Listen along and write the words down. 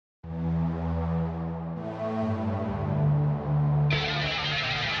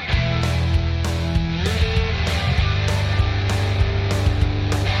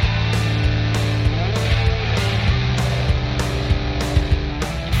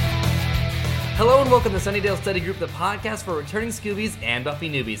Hello and welcome to Sunnydale Study Group, the podcast for returning Scoobies and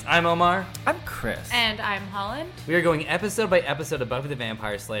Buffy newbies. I'm Omar. I'm Chris. And I'm Holland. We are going episode by episode of Buffy the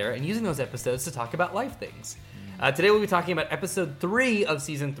Vampire Slayer and using those episodes to talk about life things. Today we'll be talking about episode 3 of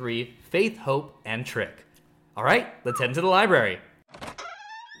season 3, Faith, Hope, and Trick. All right, let's head into the library.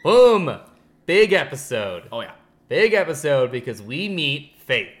 Boom! Big episode. Oh, yeah. Big episode because we meet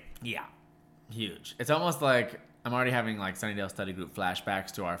Faith. Yeah. Huge. It's almost like I'm already having like Sunnydale Study Group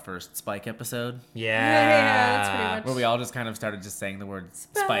flashbacks to our first Spike episode. Yeah. That's pretty much. Where we all just kind of started just saying the word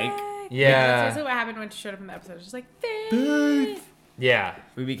Spike. Yeah. That's basically what happened when she showed up in the episode. Just like, Faith. Yeah.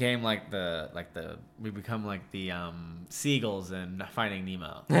 We became we become like the seagulls in Finding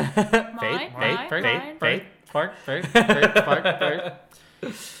Nemo. Faith. Spark, Faith.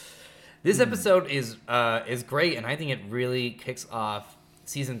 This episode is great, and I think it really kicks off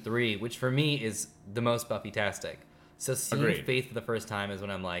season 3, which for me is the most Buffy-tastic. So seeing Agreed. Faith for the first time is when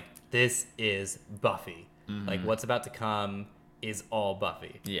I'm like, this is Buffy. Like, what's about to come is all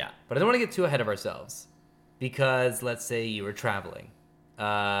Buffy. Yeah. But I don't want to get too ahead of ourselves, because let's say you were traveling.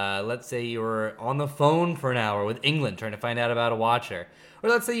 Let's say you were on the phone for an hour with England trying to find out about a Watcher. Or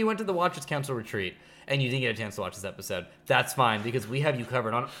let's say you went to the Watchers Council retreat and you didn't get a chance to watch this episode. That's fine, because we have you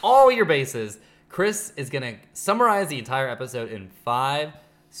covered on all your bases. Chris is going to summarize the entire episode in 5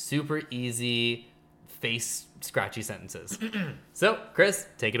 super easy, face-scratchy sentences. So, Chris,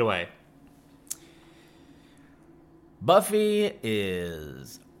 take it away. Buffy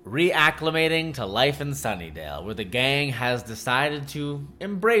is reacclimating to life in Sunnydale, where the gang has decided to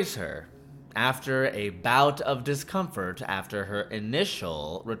embrace her after a bout of discomfort after her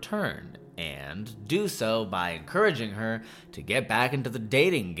initial return, and do so by encouraging her to get back into the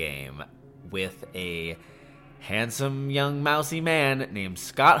dating game with a handsome young mousy man named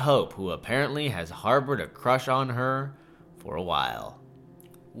Scott Hope, who apparently has harbored a crush on her for a while.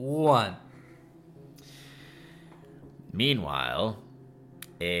 1. Meanwhile,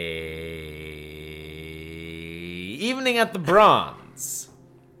 evening at the Bronze.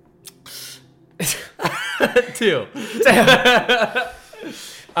 2.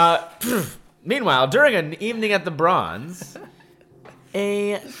 Meanwhile, during an evening at the Bronze,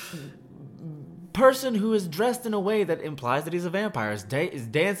 a person who is dressed in a way that implies that he's a vampire is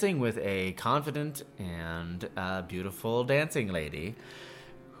dancing with a confident and beautiful dancing lady,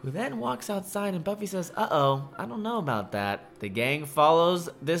 who then walks outside, and Buffy says, uh-oh, I don't know about that. The gang follows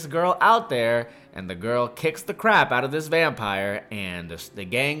this girl out there, and the girl kicks the crap out of this vampire, and the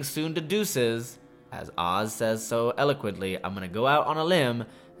gang soon deduces, as Oz says so eloquently, I'm going to go out on a limb,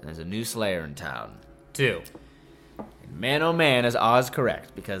 and there's a new Slayer in town. 2. And man, oh man, is Oz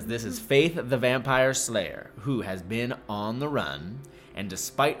correct, because this is Faith the Vampire Slayer, who has been on the run, and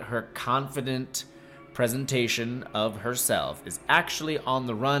despite her confident presentation of herself, is actually on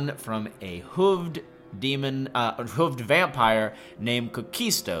the run from a hooved vampire named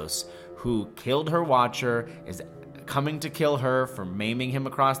Kokistos, who killed her Watcher, is coming to kill her for maiming him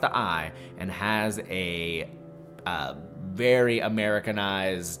across the eye, and has a very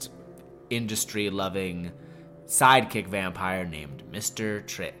Americanized, industry-loving sidekick vampire named Mr.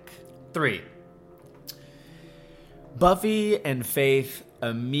 Trick. 3. Buffy and Faith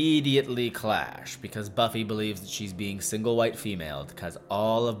immediately clash because Buffy believes that she's being single white female because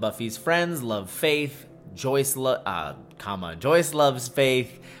all of Buffy's friends love Faith. Joyce loves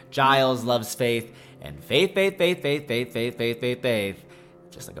Faith. Giles loves Faith. And Faith.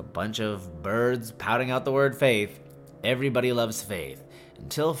 Just like a bunch of birds pouting out the word Faith. Everybody loves Faith.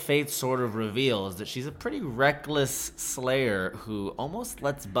 Until Faith sort of reveals that she's a pretty reckless slayer who almost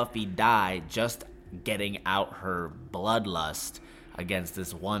lets Buffy die just getting out her bloodlust against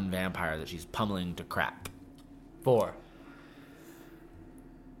this one vampire that she's pummeling to crap. 4.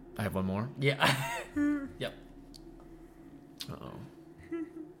 I have one more? Yeah. Yep. Uh-oh.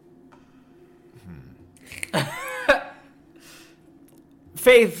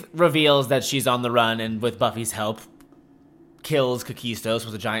 Faith reveals that she's on the run and with Buffy's help kills Kokistos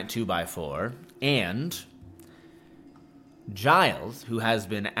with a giant 2x4, and Giles, who has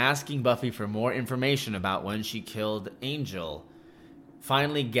been asking Buffy for more information about when she killed Angel,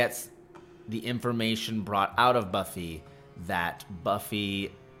 finally gets the information brought out of Buffy that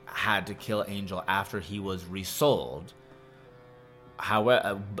Buffy had to kill Angel after he was resold.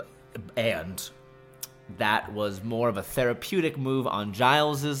 However, and that was more of a therapeutic move on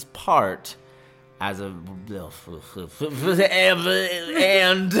Giles's part as a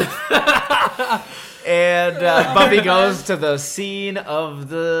and Buffy goes to the scene of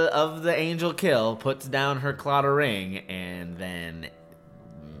the Angel kill, puts down her Claddagh ring, and then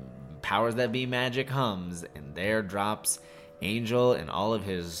powers that be magic hums, and there drops Angel in all of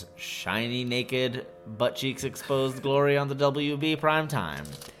his shiny, naked, butt cheeks exposed glory on the WB primetime.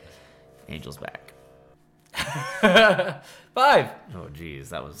 Angel's back. 5. Oh, geez,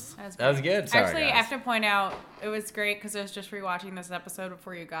 that was... That was good. Sorry, Actually, I guys. have to point out, it was great because I was just rewatching this episode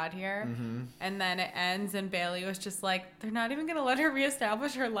before you got here. Mm-hmm. And then it ends, and Bailey was just like, they're not even going to let her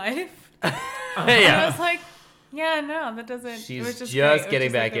reestablish her life. And I was like, yeah, no, that doesn't... She's it was just great. It was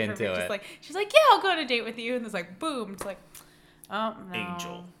getting like back the perfect- into just it. Like, she's like, yeah, I'll go on a date with you. And it's like, boom. It's like, oh, no.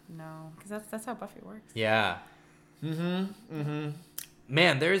 Angel. No, because that's how Buffy works. Yeah.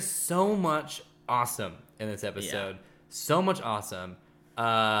 Man, there's so much awesome in this episode. So much awesome.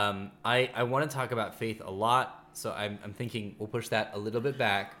 I want to talk about Faith a lot, so I'm thinking we'll push that a little bit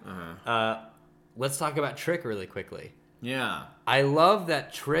back. Let's talk about Trick really quickly. Yeah. I love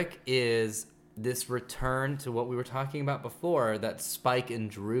that Trick is this return to what we were talking about before that Spike and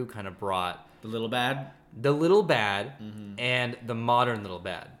Drew kind of brought. The little bad? The little bad and the modern little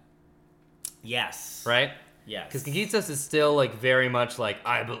bad, Yes. right? Yes. Because Conquistas is still like very much like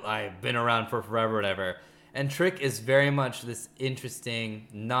I've been around for forever, whatever. And Trick is very much this interesting,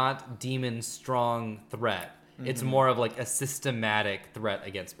 not demon strong threat. It's more of like a systematic threat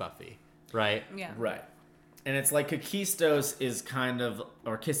against Buffy, right? Yeah. Right. And it's like Kakistos is kind of,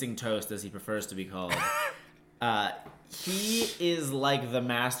 or Kissing Toast as he prefers to be called. He is like the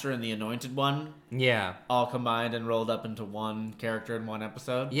Master and the Anointed One, Yeah. all combined and rolled up into one character in one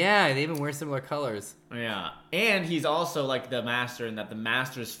episode. Yeah, they even wear similar colors. Yeah. And he's also like the Master in that the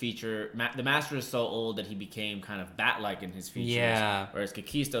Master's the Master is so old that he became kind of bat-like in his features. Yeah. Whereas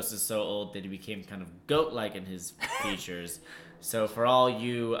Kakistos is so old that he became kind of goat-like in his features. So for all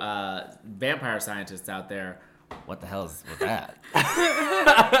you vampire scientists out there, what the hell is with that?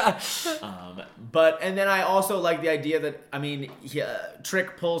 And then I also like the idea that, I mean,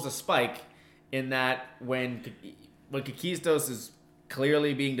 Trick pulls a Spike in that when Kakistos is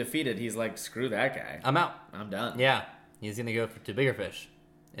clearly being defeated, he's like, screw that guy. I'm out. I'm done. Yeah. He's going to go to bigger fish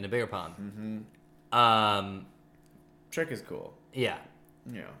in a bigger pond. Trick is cool. Yeah.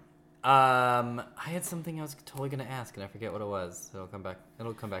 Yeah. I had something I was totally going to ask, and I forget what it was. It'll come back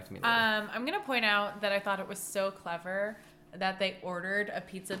to me later. I'm gonna point out that I thought it was so clever that they ordered a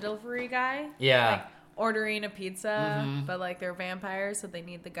pizza delivery guy. Yeah. Like ordering a pizza, but like they're vampires, so they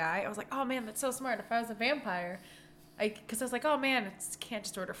need the guy. I was like, oh man, that's so smart. If I was a vampire, because I was like, oh man, can't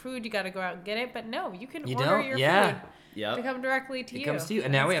just order food. You got to go out and get it. But no, you can You order don't? your Yeah. food Yep. to come directly to It you. comes to you.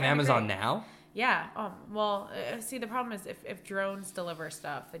 And now we have That's kinda Amazon great. now? Yeah. See, the problem is if drones deliver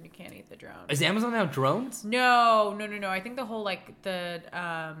stuff, then you can't eat the drones. Is Amazon now drones? No. I think the whole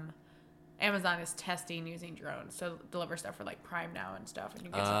Amazon is testing using drones to deliver stuff for like Prime Now and stuff, and you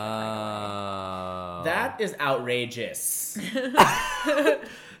get stuff right That is outrageous.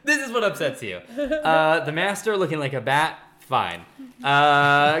 This is what upsets you. The Master looking like a bat, fine.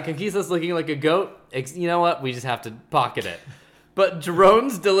 Conquistas looking like a goat. You know what? We just have to pocket it. But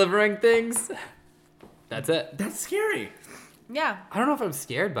drones delivering things, that's it. That's scary. away. Yeah. I don't know if I'm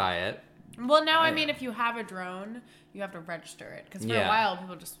scared by it. Well, now I mean, if you have a drone, you have to register it because for Yeah. a while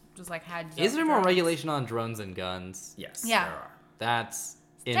people just like had. Is there more drones. regulation on drones and guns? Yes. Yeah. There are. That's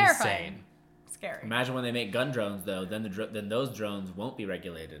It's insane. terrifying. Scary. Imagine when they make gun drones, though. Then those drones won't be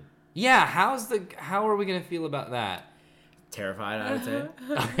regulated. Yeah, how are we gonna feel about that? Terrified, I would say.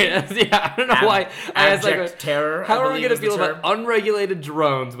 Yeah, I don't know why. I was Abject terror. How I are we believe gonna is the feel about term. unregulated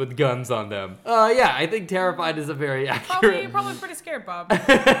drones with guns on them? Yeah, I think terrified is a very accurate. Probably pretty scared, Bob.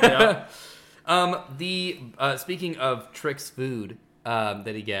 Yep. Speaking of Trick's food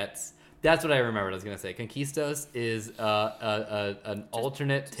that he gets, that's what I remembered. I was gonna say Conquistos is an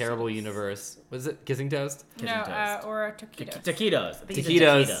alternate terrible universe. Was it Kissing Toast? No, Toast. or a taquitos. Taquitos. I think he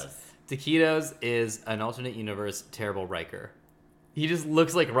said Taquitos. Taquitos is an alternate universe terrible Riker. He just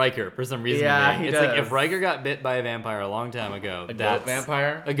looks like Riker for some reason. Yeah, to me. he It's like does. if Riker got bit by a vampire a long time ago. A goat that's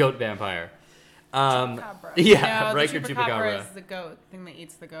vampire? A goat vampire. Chupacabra. Yeah, no, Riker the Chupacabra. is the goat thing that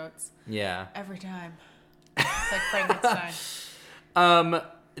eats the goats Yeah. every time. It's like Frankenstein.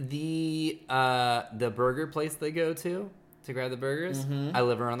 The burger place they go to grab the burgers. I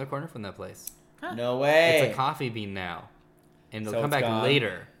live around the corner from that place. No way. It's a coffee bean now, and they'll So come it's back gone.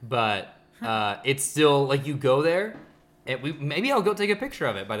 later. But it's still like you go there, and maybe I'll go take a picture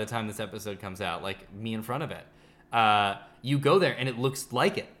of it by the time this episode comes out, like me in front of it. You go there, and it looks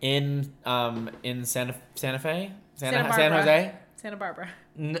like it. in Santa Fe? Santa San Barbara. Jose? Santa Barbara.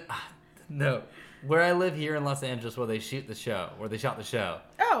 No, where I live here in Los Angeles, where they shot the show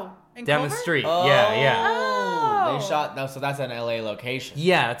Oh, in down the Culver? street. Oh, Yeah. Oh. They shot. No, so that's an LA location.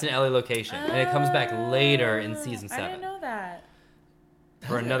 Yeah, it's an LA location, and it comes back later in season I 7 didn't know that.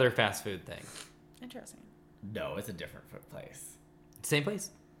 for another fast food thing. Interesting. No, it's a different place. Same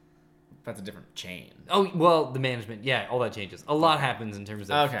place. That's a different chain. Oh, well, the management, yeah, all that changes. A lot happens in terms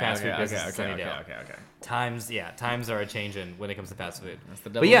of Okay, fast food okay, business in okay. Sunnydale. Times are a changing when it comes to fast food. That's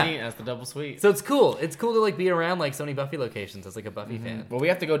the double But yeah, meat. That's the double sweet. so it's cool. It's cool to like be around like so many Buffy locations as like a Buffy fan. Well, we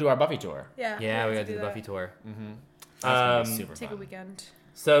have to go do our Buffy tour. Yeah. Yeah, we have gotta do the that. Buffy tour. That's gonna be super Take fun. a weekend.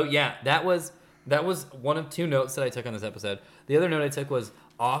 So yeah, that was one of two notes that I took on this episode. The other note I took was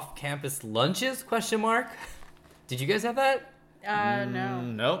off-campus lunches? ? Did you guys have that? No.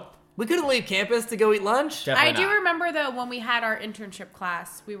 Nope. We couldn't leave campus to go eat lunch. Definitely I do not. remember though when we had our internship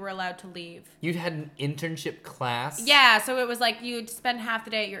class, we were allowed to leave. You had an internship class. Yeah, so it was like you'd spend half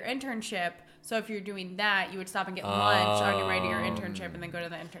the day at your internship. So if you're doing that, you would stop and get lunch on your way to your internship and then go to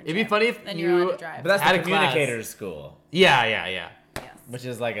the internship. It'd be funny if then you- you're allowed to drive. But that's Had the a class. communicators school, Yeah. yes. which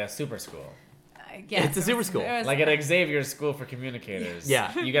is like a super school. Yeah, It's a so super it was- school. it was- Like at Xavier School for Communicators.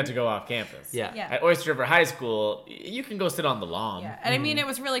 Yeah. You got to go off campus. Yeah. Yeah. At Oyster River High School, you can go sit on the lawn. Yeah, and I mean, it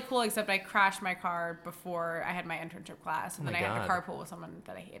was really cool, except I crashed my car before I had my internship class, and Oh then my I had to God. carpool with someone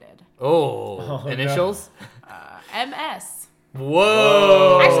that I hated. Oh, Oh, no. initials. MS.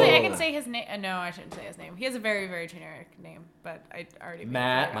 Whoa. Actually, I can say his name. No, I shouldn't say his name. He has a very, very generic name, but I already made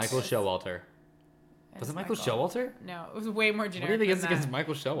Matt. it. Michael Showalter. It's Was it Michael Showalter? No, it was way more What do you generic. think is than against that.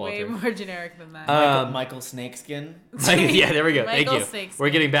 Michael Way Showalter? more generic than that. Michael Snakeskin. Yeah, there we go. Michael Thank you. Snakeskin. We're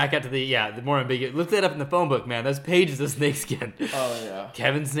getting back up to the more ambiguous. Look that up in the phone book, man. Those pages of snakeskin. Oh, yeah.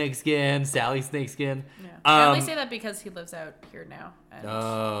 Kevin Snakeskin, Sally Snakeskin. yeah. I only Um, say that because he lives out here now. And...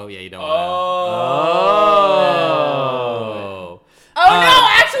 Oh, yeah, you don't. Oh. Oh. no!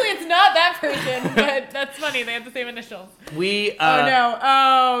 Actually, it's not that person. But that's funny. They have the same initials. We.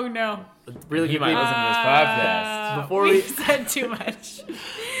 Oh no! Really He quickly. might listen to this podcast. Before we we- said too much.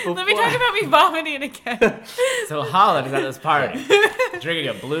 Let me Before- talk about me vomiting again. So Holland is at this party, drinking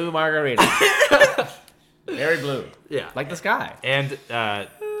a blue margarita. Very blue. Yeah. Like the sky. And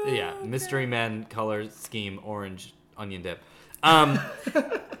yeah, mystery men color scheme orange onion dip.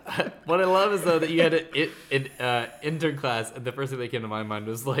 What I love is though that you had an intern class, and the first thing that came to my mind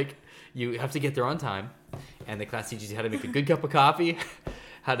was like you have to get there on time, and the class teaches you how to make a good cup of coffee,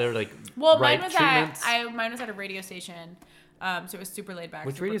 how to like Well, write mine was treatments. mine was at a radio station. So it was super laid back.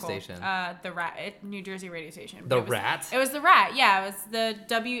 Which super radio cool. station? The Rat, New Jersey radio station. The It was- Rat? It was the Rat. Yeah, it was the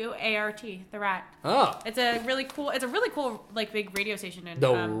WART, the Rat. Oh, It's a really cool like big radio station in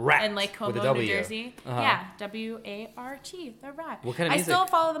The Rat, in Lake with a Como, New W. Jersey. Uh-huh. Yeah, WART, the Rat. What kind of I music? still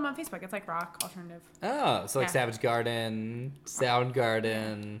follow them on Facebook. It's like rock alternative. oh, so like Yeah. Savage Garden,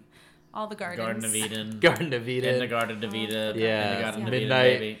 Soundgarden, All the gardens. Garden of Eden. Garden of Eden. In the Garden of Eden. yeah, In the Garden of Eden,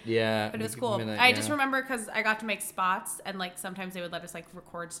 Midnight. baby. Yeah, But it was Music cool. Midnight, I just yeah. remember because I got to make spots, and like sometimes they would let us like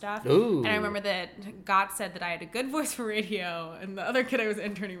record stuff. Ooh. And I remember that Gott said that I had a good voice for radio, and the other kid I was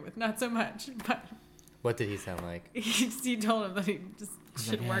interning with not so much. But What did he sound like? he told him that he just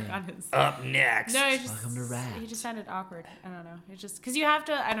should work on his. Up next. No, he just Welcome to Rat. he just sounded awkward. I don't know. It's just because you have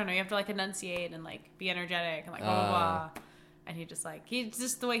to. I don't know. You have to like enunciate and like be energetic and like blah blah blah. And he's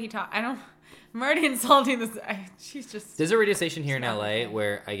just the way he talks. I'm already insulting this. She's just. There's a radio station here in It's not LA okay.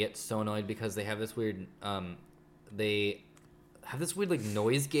 where I get so annoyed because they have this weird like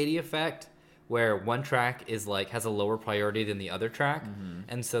noise gatey effect where one track is like has a lower priority than the other track,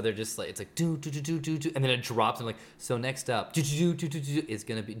 and so they're just like it's like do do do do do do, and then it drops and like so next up do do do do do is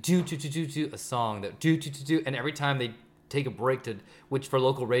gonna be do do do do do a song that do do do do, and every time they take a break to which for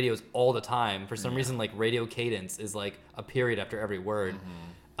local radios all the time for some reason like radio cadence is like a period after every word.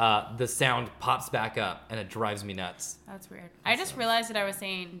 The sound pops back up and it drives me nuts. That's weird. I just realized that I was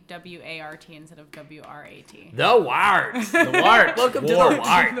saying WART instead of WRAT. The Wart. The Wart. Welcome to the Wart.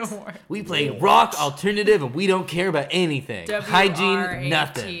 Wart. The Wart. We play rock, alternative, and we don't care about anything. Hygiene,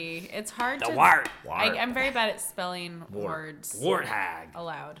 nothing. It's hard The to. Wart. I'm very bad at spelling Wart. words Warthog.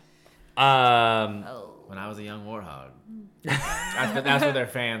 aloud. Oh. When I was a young warthog. That's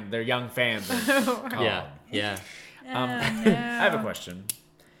what their young fans are called. Yeah. I have a question.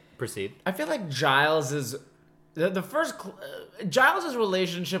 Proceed. I feel like Giles is the first Giles's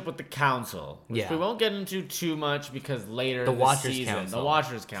relationship with the council, which Yeah. we won't get into too much because later The this Watchers season, Council. the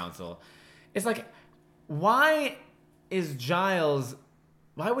Watchers Council, it's like, why is Giles?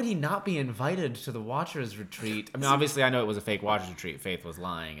 Why would he not be invited to the Watchers retreat? I mean, obviously, I know it was a fake Watchers retreat. Faith was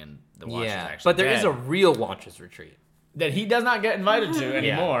lying, and the Watchers Yeah. actually. But there is dead. a real Watchers retreat. that he does not get invited to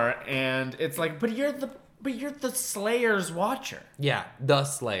anymore, and it's like, but you're the Slayer's Watcher. Yeah. The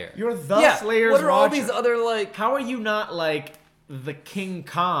Slayer. You're the Slayer's What are all Watcher. these other like? How are you not like the King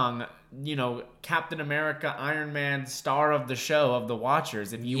Kong, Captain America, Iron Man, star of the show of the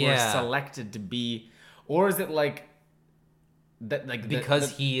Watchers if you were Yeah. selected to be, or is it like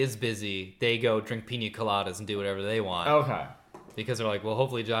Because he is busy, they go drink pina coladas and do whatever they want. Okay. Because they're like, well,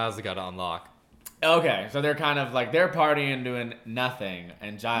 hopefully Giles has got to unlock. Okay, so they're kind of like they're partying doing nothing,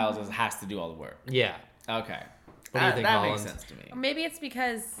 and Giles has to do all the work. Yeah. Okay. What do you think, that Holland? makes sense to me. Or maybe it's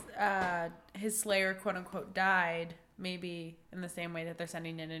because his Slayer, quote unquote, died. Maybe in the same way that they're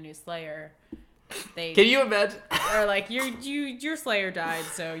sending in a new Slayer. They Can you imagine? are like your Slayer died,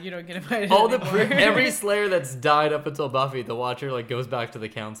 so you don't get invited. All anymore. every Slayer that's died up until Buffy, the Watcher, like goes back to the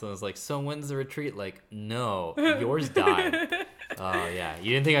council and is like, so when's the retreat? Like, no, yours died. Oh yeah,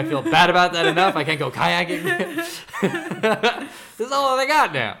 you didn't think I feel bad about that enough? I can't go kayaking. This is all I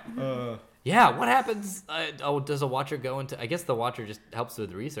got now. Yeah, what happens? Does a Watcher go into? I guess the Watcher just helps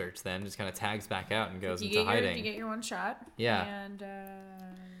with research. Then just kind of tags back out and goes into hiding. You get your one shot. Yeah. And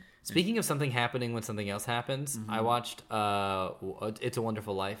Speaking of something happening when something else happens, I watched It's a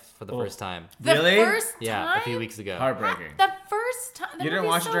Wonderful Life for the first time. the Really? first Yeah, time. a few weeks ago. Heartbreaking. The first time. You didn't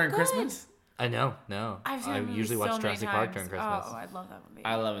watch it during Christmas? I know, no. I've seen I that movie usually so watch many Jurassic Park times. during Christmas. Oh, I love that movie.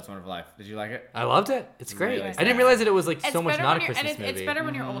 I love It's a Wonderful Life. Did you like it? I loved it. It's great. Really I didn't realize that it was like so much better not a when you're- Christmas and movie. it's better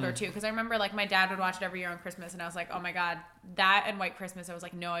when you're older too, because I remember like my dad would watch it every year on Christmas, and I was like, oh my god, that and White Christmas. I was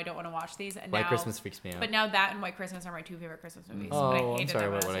like, no, I don't want to watch these. And White now, Christmas freaks me out. But now that and White Christmas are my two favorite Christmas movies. but I Oh, I'm hated sorry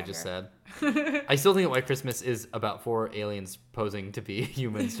them when about what I was just younger. said. I still think that White Christmas is about 4 aliens posing to be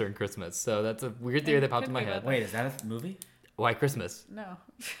humans during Christmas. So that's a weird theory that popped in my Could be head. Wait, is that a movie? White Christmas. No.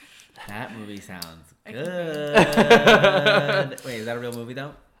 That movie sounds I good. Wait, is that a real movie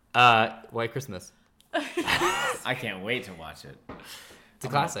though? White Christmas. I can't wait to watch it. It's a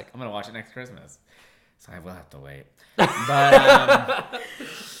classic. I'm gonna watch it next Christmas, so I will have to wait. But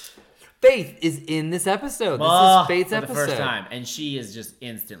Faith is in this episode. This oh, is Faith's for episode. the first time, and she is just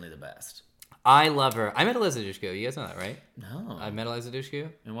instantly the best. I love her. I met Eliza Dushku. You guys know that, right? No, I met Eliza Dushku.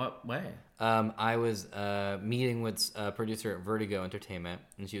 in what way? I was meeting with a producer at Vertigo Entertainment,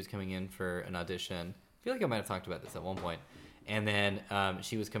 and she was coming in for an audition. I feel like I might have talked about this at one point. And then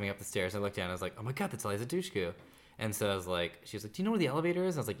she was coming up the stairs. I looked down. I was like, oh my god, that's Eliza Dushku. And so I was like, she was like, do you know where the elevator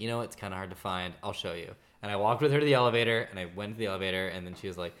is? And I was like, you know, it's kind of hard to find. I'll show you. And I walked with her to the elevator, and I went to the elevator, and then she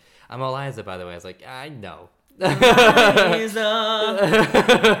was like, I'm Eliza, by the way. I was like, I know.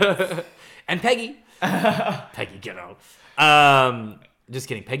 And Peggy. Peggy, get out. Just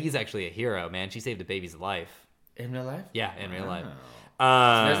kidding. Peggy's actually a hero, man. She saved a baby's life. In real life? Yeah, in real life.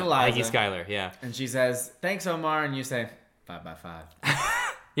 So there's Eliza. Peggy Schuyler, yeah. And she says, "Thanks, Omar," and you say, 5 by 5.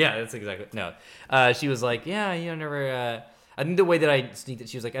 Yeah, that's exactly. No. She was like, yeah, you know, never. I think the way that I sneaked it,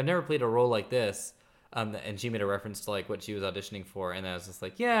 she was like, I've never played a role like this. And she made a reference to like what she was auditioning for. And I was just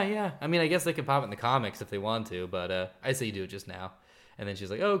like, yeah. I mean, I guess they could pop it in the comics if they want to, but I say you do it just now. And then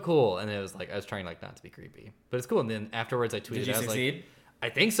she's like, oh, cool. And then it was like, I was trying like not to be creepy, but it's cool. And then afterwards I tweeted, Did you I was succeed? like, I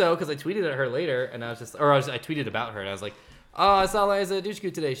think so, because I tweeted at her later, and I was just, I tweeted about her, and I was like, oh, I saw Liza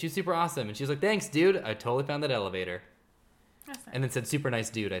Dushku today. She's super awesome. And she was like, thanks, dude. I totally found that elevator. That's nice. And then said super nice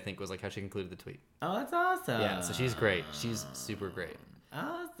dude, I think was like how she concluded the tweet. Oh, that's awesome. Yeah, so she's great. She's super great.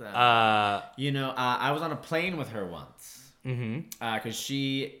 Awesome. You know, I was on a plane with her once. Mm-hmm. Because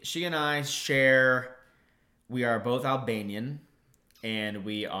she and I share, we are both Albanian, and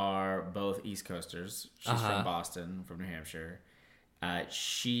we are both East Coasters. She's from Boston, from New Hampshire.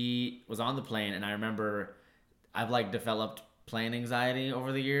 She was on the plane, and I remember I've like developed plane anxiety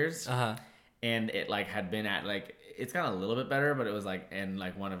over the years. And it like had been at like, it's gotten a little bit better, but it was like in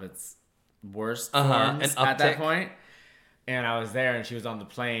like one of its worst forms An at that uptick. point. And I was there, and she was on the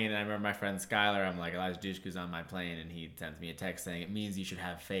plane, and I remember my friend Skylar, I'm like, Elijah Dushku's on my plane, and he sends me a text saying, it means you should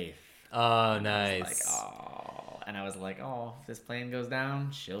have faith. Oh, And I was nice. like, oh. And I was like, oh, if this plane goes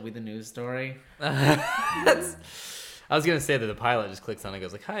down, she'll be the news story. I was gonna say that the pilot just clicks on and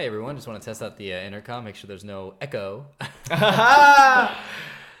goes like, "Hi everyone, just want to test out the intercom, make sure there's no echo."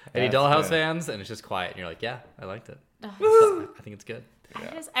 Any That's Dollhouse good. fans? And it's just quiet, and you're like, "Yeah, I liked it. I think it's good."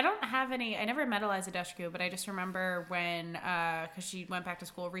 I don't have any. I never met Eliza Dushku, but I just remember when, because she went back to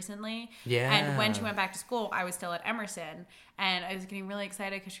school recently. Yeah. And when she went back to school, I was still at Emerson, and I was getting really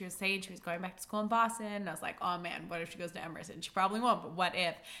excited because she was saying she was going back to school in Boston. And I was like, oh man, what if she goes to Emerson? She probably won't, but what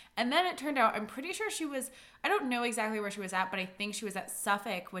if? And then it turned out, I'm pretty sure she was. I don't know exactly where she was at, but I think she was at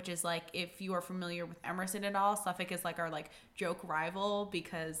Suffolk, which is like, if you are familiar with Emerson at all, Suffolk is like our like joke rival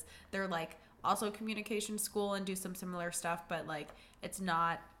because they're like also a communication school and do some similar stuff, but like it's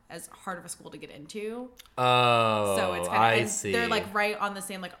not as hard of a school to get into. Oh, So it's kind I of, see. they're like right on the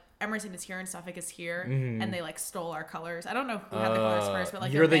same, like Emerson is here and Suffolk is here, and they like stole our colors. I don't know who had the colors first, but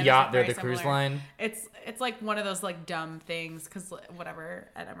like you're their the banners yacht, look they're very the cruise similar. line. It's like one of those like dumb things because whatever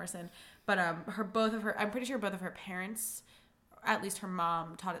at Emerson, but both of her, I'm pretty sure both of her parents at least her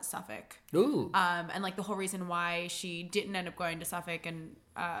mom taught at Suffolk. Ooh. And like the whole reason why she didn't end up going to Suffolk and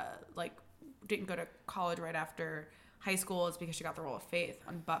like didn't go to college right after high school is because she got the role of Faith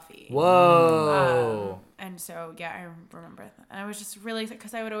on Buffy. Whoa. And so yeah, I remember that. And I was just really,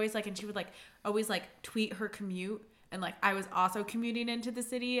 because I would always like, and she would like always like tweet her commute. And like I was also commuting into the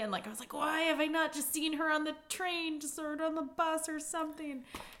city, and like I was like, why have I not just seen her on the train, just or on the bus or something?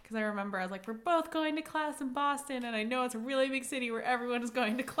 Because I remember I was like, we're both going to class in Boston, and I know it's a really big city where everyone is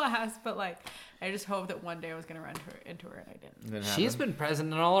going to class, but like I just hoped that one day I was gonna run into her, and I didn't. She's been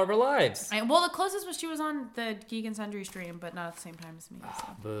present in all of our lives. Well, the closest was she was on the Geek and Sundry stream, but not at the same time as me. So.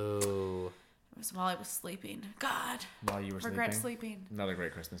 Boo. It was while I was sleeping. God. While you were Regret sleeping. sleeping. Another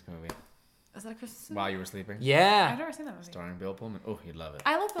great Christmas movie. Is that a Christmas movie? While you were sleeping. Yeah. I've never seen that movie. Starring Bill Pullman. Oh, you'd love it.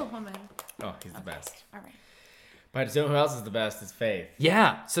 I love Bill Pullman. Oh, he's the best. All right. But you know who else is the best? Is Faith.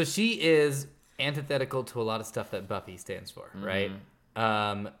 Yeah. So she is antithetical to a lot of stuff that Buffy stands for, right?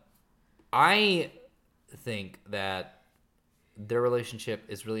 I think that their relationship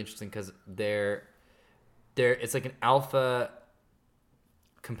is really interesting because it's like an alpha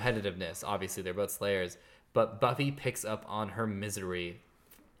competitiveness. Obviously, they're both Slayers, but Buffy picks up on her misery,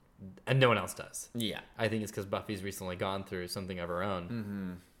 and no one else does. Yeah. I think it's because Buffy's recently gone through something of her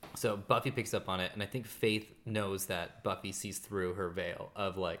own. So Buffy picks up on it, and I think Faith knows that Buffy sees through her veil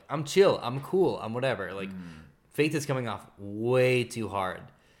of like, I'm chill, I'm cool, I'm whatever. Like, Faith is coming off way too hard.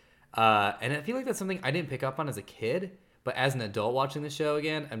 And I feel like that's something I didn't pick up on as a kid, but as an adult watching the show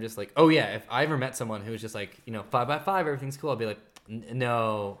again, I'm just like, oh yeah, if I ever met someone who was just like, 5x5, everything's cool, I'll be like,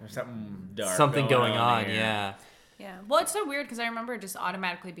 no, There's something dark. something going on, here. yeah. Yeah. Well, it's so weird because I remember just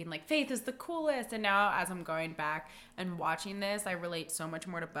automatically being like, Faith is the coolest. And now as I'm going back and watching this, I relate so much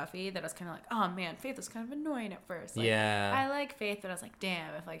more to Buffy that I was kind of like, oh man, Faith was kind of annoying at first. Like, Yeah. I like Faith, but I was like,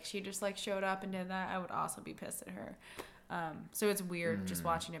 damn, if like she just like showed up and did that, I would also be pissed at her. So it's weird just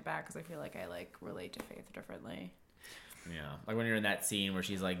watching it back because I feel like I like relate to Faith differently. Yeah. Like when you're in that scene where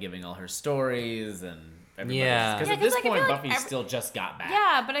she's like giving all her stories and everybody's... Yeah. Because Yeah, at this 'cause, like, I point, feel like Buffy still just got back.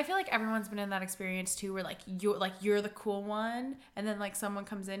 Yeah, but I feel like everyone's been in that experience too, where like you're the cool one, and then like someone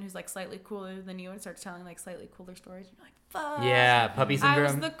comes in who's like slightly cooler than you and starts telling like slightly cooler stories, and you're like, fuck. Yeah, puppy I was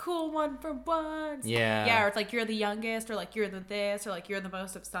syndrome. the cool one for once. Yeah. Yeah, or it's like you're the youngest, or like you're the this, or like you're the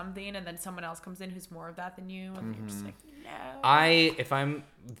most of something, and then someone else comes in who's more of that than you, and you're just like, no. If I'm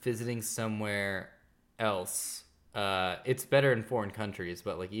visiting somewhere else, it's better in foreign countries,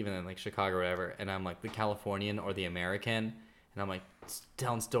 but like even in like Chicago or whatever, and I'm like the Californian or the American, and I'm like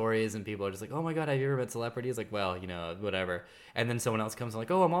telling stories, and people are just like, oh my god, have you ever met celebrities? Like, well, whatever. And then someone else comes and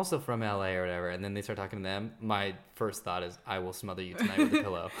like, oh, I'm also from LA or whatever, and then they start talking to them. My first thought is, I will smother you tonight with a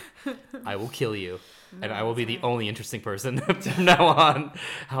pillow. I will kill you, and I will be the only interesting person from now on.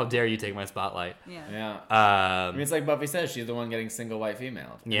 How dare you take my spotlight? Yeah. Yeah. I Um, mean, it's like Buffy says, she's the one getting single white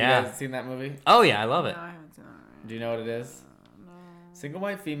female. Yeah. You guys seen that movie? oh yeah, I love it. No, I haven't seen that. Do you know what it is? Single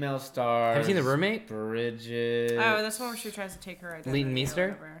white female stars. Have you seen The Roommate? Bridget. Oh, that's one where she tries to take her identity. Leighton or Meester?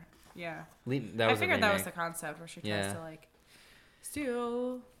 whatever. Yeah. That was I figured a that was remake. the concept where she tries Yeah. to like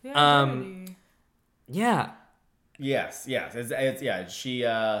steal the Um, identity. Yeah. Yes. It's yeah. She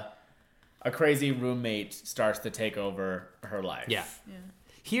a crazy roommate starts to take over her life. Yeah.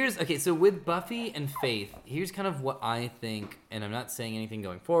 Yeah. So with Buffy and Faith, here's kind of what I think, and I'm not saying anything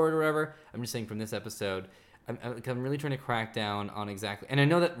going forward or whatever. I'm just saying from this episode, I'm really trying to crack down on exactly. And I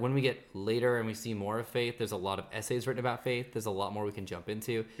know that when we get later and we see more of Faith, there's a lot of essays written about Faith. There's a lot more we can jump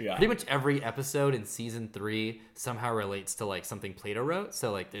into. Yeah. Pretty much every episode in season 3 somehow relates to like something Plato wrote.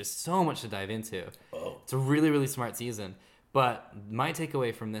 So like there's so much to dive into. Oh. It's a really, really smart season. But my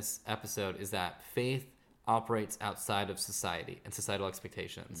takeaway from this episode is that Faith operates outside of society and societal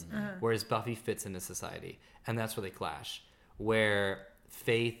expectations, whereas Buffy fits into society, and that's where they clash. Where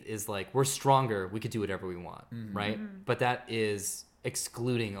Faith is like, we're stronger, we could do whatever we want, right? But that is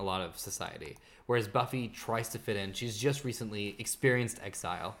excluding a lot of society. Whereas Buffy tries to fit in. She's just recently experienced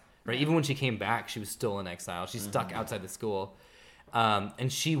exile, right? Even when she came back, she was still in exile. She's stuck outside the school,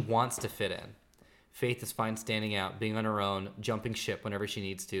 and she wants to fit in. Faith is fine standing out, being on her own, jumping ship whenever she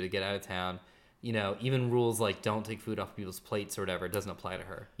needs to get out of town. Even rules like don't take food off people's plates or whatever doesn't apply to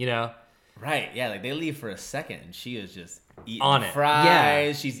her. Right. Yeah. Like they leave for a second, and she is just eating On it. fries.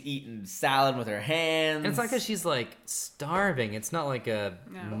 Yeah. She's eating salad with her hands. And it's not because she's like starving. It's not like a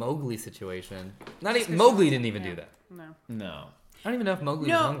No. Mowgli situation. Not even Mowgli didn't even do that. No. No. I don't even know if Mowgli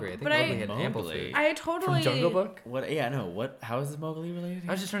No, was hungry. I think but Mowgli had ample Mowgli. food. I totally. From Jungle Book. What? Yeah. No. What? How is this Mowgli related?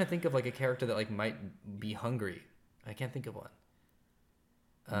 I was just trying to think of like a character that like might be hungry. I can't think of one.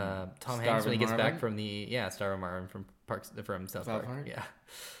 Tom Hanks when he gets Starvin' back Marvin? from Starvin' Marvin from South Park. Park? Yeah.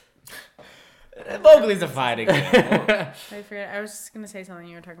 Mowgli's a fine example. I forget. I was just gonna say something.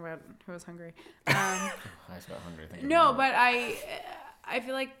 You were talking about who was hungry. I just got hungry. thinking No, about but I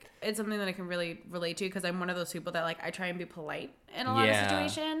feel like it's something that I can really relate to because I'm one of those people that like I try and be polite in a lot of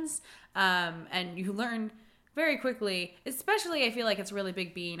situations. And you learn very quickly, especially I feel like it's really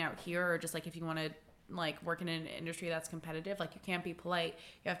big being out here or just like if you want to like work in an industry that's competitive, like you can't be polite.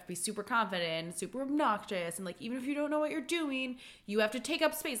 You have to be super confident, super obnoxious, and like even if you don't know what you're doing, you have to take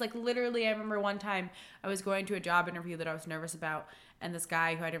up space. Like literally, I remember one time I was going to a job interview that I was nervous about, and this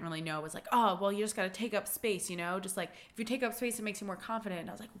guy who I didn't really know was like, "Oh, well, you just got to take up space, you know? Just like if you take up space, it makes you more confident." And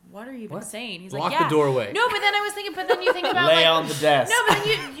I was like, "What are you even saying?" He's Lock like, "Yeah, the doorway. No, but then I was thinking, but then you think about Lay like, on the desk. No,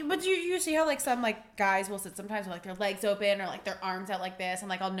 but then you see how like some like guys will sit sometimes with like their legs open or like their arms out like this, and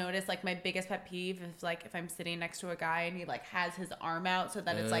like I'll notice like my biggest pet peeve is like if I'm sitting next to a guy and he like has his arm out so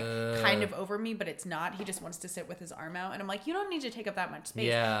that it's like kind of over me, but it's not. He just wants to sit with his arm out, and I'm like, you don't need to take up that much space.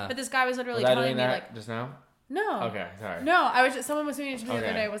 Yeah. But this guy was literally Was I telling doing me that like, just now? no. Okay, sorry. No, I was just someone was doing it to me the other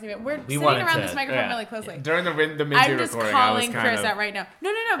Okay. day. I wasn't even. We're We sitting wanted around to- this microphone Yeah. really closely. During the Minty I'm just recording, calling I was kind Chris of... out right now.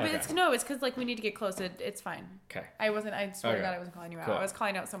 No, but Okay. it's because like we need to get close. It's fine. Okay. I swear to Okay. God, I wasn't calling you out. Cool. I was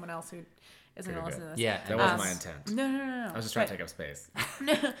calling out someone else who isn't Very gonna listen good. to this. Yeah, That wasn't my intent. No. I was just trying to take up space.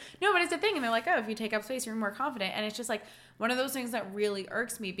 No, but it's a thing, and they're like, oh, if you take up space, you're more confident, and it's just like one of those things that really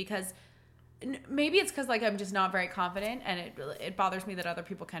irks me because maybe it's because like I'm just not very confident, and it bothers me that other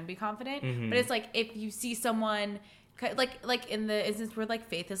people can be confident. But it's like if you see someone. Like in the instance where like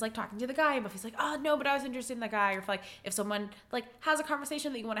Faith is like talking to the guy, but Buffy's like, oh no, but I was interested in the guy, or if like if someone like has a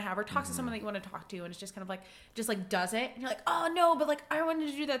conversation that you want to have or talks to someone that you want to talk to, and it's just kind of like just like does it, and you're like, oh no, but like I wanted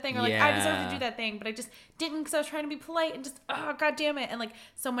to do that thing, or like I deserve to Yeah. do that thing, but I just didn't because I was trying to be polite, and just oh god damn it, and like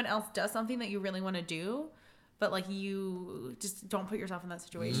someone else does something that you really want to do, but like you just don't put yourself in that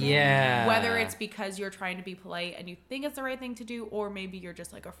situation. Yeah. Whether it's because you're trying to be polite and you think it's the right thing to do, or maybe you're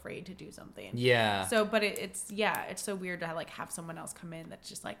just like afraid to do something. Yeah. So, but it's so weird to like have someone else come in that's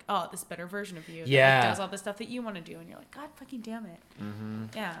just like, oh, this better version of you. That, Yeah. like, does all the stuff that you want to do, and you're like, God fucking damn it. Mm-hmm.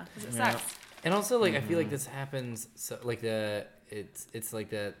 Yeah, 'cause it sucks. And also, like, I feel like this happens. So, like it's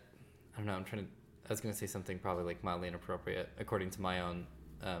like that. I don't know. I was gonna say something probably like mildly inappropriate according to my own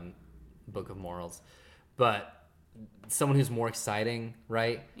book of morals, but someone who's more exciting,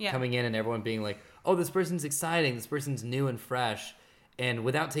 right? Yeah. Coming in and everyone being like, "Oh, this person's exciting. This person's new and fresh," and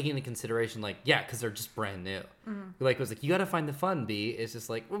without taking into consideration, like, yeah, because they're just brand new. Like, it was like, you got to find the fun. B. It's just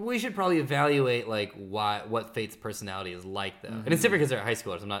like, well, we should probably evaluate like what Faith's personality is like, though. And it's different because they're high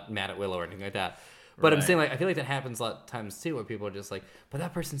schoolers. I'm not mad at Willow or anything like that. But I'm Right. saying, like, I feel like that happens a lot of times too, where people are just like, but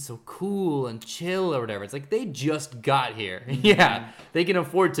that person's so cool and chill or whatever. It's like, they just got here. Yeah. They can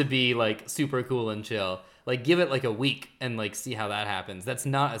afford to be like super cool and chill. Like, give it like a week and like see how that happens. That's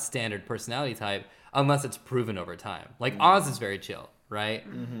not a standard personality type unless it's proven over time. Like, Oz is very chill, right?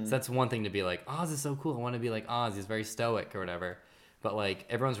 So that's one thing to be like, Oz is so cool. I want to be like Oz. He's very stoic or whatever. But like,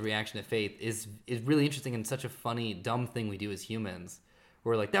 everyone's reaction to Faith is really interesting and such a funny, dumb thing we do as humans.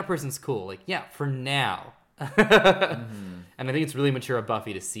 We're like, that person's cool. Like, yeah, for now. And I think it's really mature of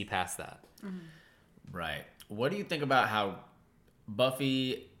Buffy to see past that. Right. What do you think about how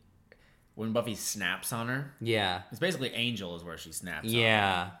Buffy, when Buffy snaps on her, Yeah. it's basically Angel is where she snaps on her.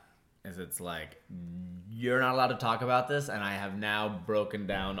 Yeah. Is it's like, you're not allowed to talk about this, and I have now broken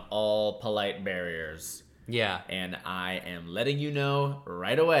down all polite barriers, Yeah. and I am letting you know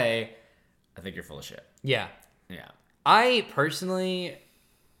right away, I think you're full of shit. Yeah. Yeah. I personally,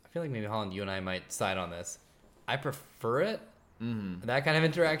 I feel like maybe Holland, you and I might side on this. I prefer it. That kind of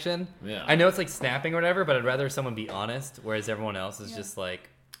interaction. Yeah. I know it's like snapping or whatever, but I'd rather someone be honest, whereas everyone else is just like,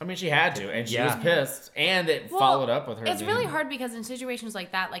 I mean, she had to, and she Yeah. was pissed, and it Well, followed up with her. It's being- really hard because in situations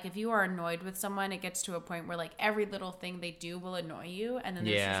like that, like if you are annoyed with someone, it gets to a point where like every little thing they do will annoy you, and then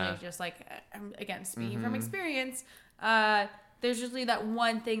there's Yeah. usually just like again speaking from experience, there's usually that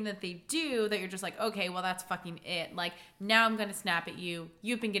one thing that they do that you're just like, okay, well that's fucking it. Like now I'm gonna snap at you.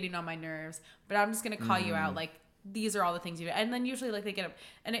 You've been getting on my nerves, but I'm just gonna call you out. Like these are all the things you do, and then usually like they get up,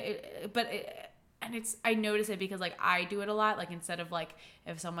 and and it's I notice it because like I do it a lot. Like instead of like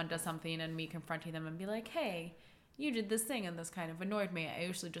if someone does something and me confronting them and be like, hey, you did this thing and this kind of annoyed me, I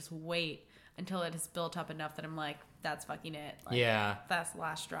usually just wait until it has built up enough that I'm like, that's fucking it. Like, yeah. that's the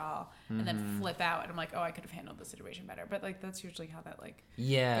last straw. And then flip out and I'm like, oh, I could have handled the situation better. But like that's usually how that like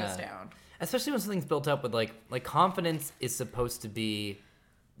Yeah. goes down. Especially when something's built up with like confidence is supposed to be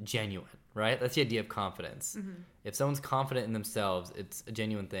genuine, right? That's the idea of confidence. If someone's confident in themselves, it's a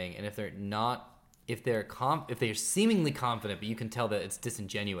genuine thing. And if they're not, if they're seemingly confident, but you can tell that it's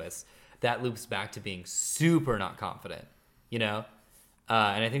disingenuous, that loops back to being super not confident, you know?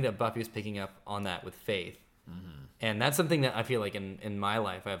 And I think that Buffy was picking up on that with Faith. And that's something that I feel like in my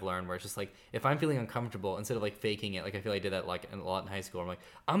life I've learned, where it's just like, if I'm feeling uncomfortable, instead of like faking it, like I feel like I did that like a lot in high school. I'm like,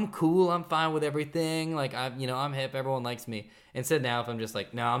 I'm cool, I'm fine with everything, like I'm hip, everyone likes me. Instead now, if I'm just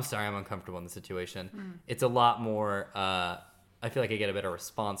like, no, I'm sorry, I'm uncomfortable in the situation, it's a lot more. I feel like I get a better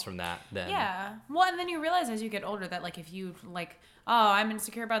response from that than Yeah. Well, and then you realize as you get older that like if you like, oh, I'm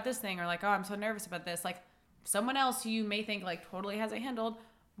insecure about this thing, or like, oh, I'm so nervous about this, like someone else who you may think like totally has it handled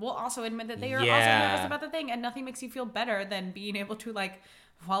will also admit that they are also nervous about the thing, and nothing makes you feel better than being able to like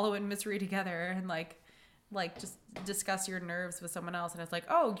wallow in misery together and like just discuss your nerves with someone else. And it's like,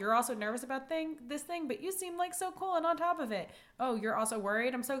 oh, you're also nervous about this thing, but you seem like so cool and on top of it. Oh, you're also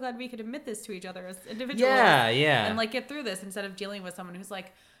worried. I'm so glad we could admit this to each other as individuals. Yeah. And like get through this instead of dealing with someone who's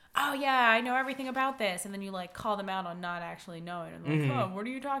like, oh yeah, I know everything about this, and then you like call them out on not actually knowing, and like, oh, what are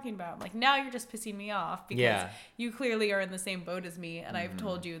you talking about? I'm like, now you're just pissing me off because you clearly are in the same boat as me, and I've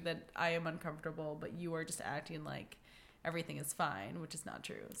told you that I am uncomfortable, but you are just acting like everything is fine, which is not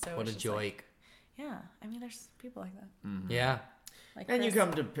true. So what a it's just joy. like, yeah, I mean, there's people like that. Yeah. Like And you Chris.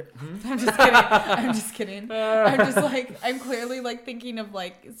 come to... I'm just kidding. I'm just kidding. I'm just like, I'm clearly like thinking of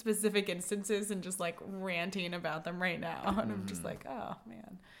like specific instances and just like ranting about them right now. And I'm just like, oh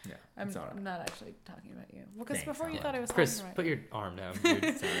man. Yeah, I'm it's all right. not actually talking about you. Well, because Thanks, before you Alan. thought I was Chris, talking about put you. your arm down,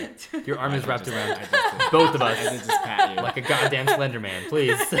 dude. Sorry. Your arm is wrapped I around just did- both of us. I did just pat you. Like a goddamn Slender Man,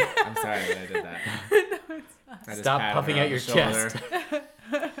 please. I'm sorry that I did that. I just Stop patted puffing her out on your the shoulder.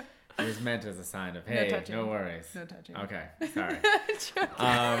 chest. It was meant as a sign of, No hey, touching. no worries. No touching. Okay, sorry.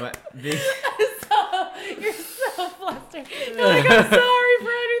 You're so flustered. You're like, I'm sorry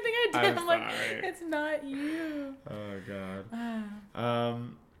for anything I did. I'm I'm like, sorry. it's not you. Oh God.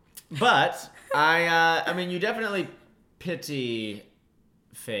 But I mean, you definitely pity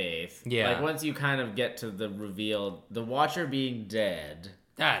Faith. Yeah. Like once you kind of get to the reveal, the Watcher being dead.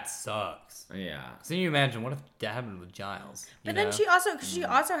 That sucks. Yeah. So you imagine what if that happened with Giles? But then she also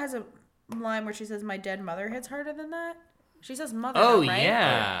has a line where she says, "My dead mother hits harder than that." She says "mother." Oh, right?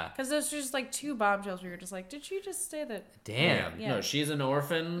 yeah. Because there's just like two bombshells where you're just like, did she just say that? Damn. Yeah. No, she's an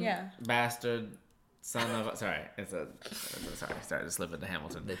orphan. Yeah. Bastard. Son of. Sorry, sorry to slip into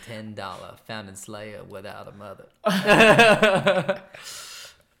Hamilton. The $10 found in Slayer without a mother.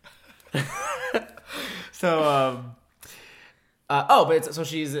 So but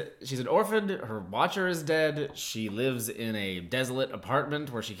she's an orphan. Her Watcher is dead. She lives in a desolate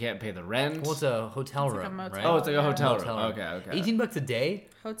apartment where she can't pay the rent. Well, it's a hotel It's like a room, motel. right? Oh, it's like a hotel room. Motel room. Okay. $18 a day?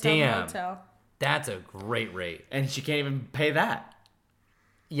 Hotel Damn. motel. That's a great rate. And she can't even pay that.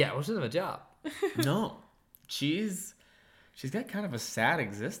 Yeah, well, she doesn't have a job. No, she's got kind of a sad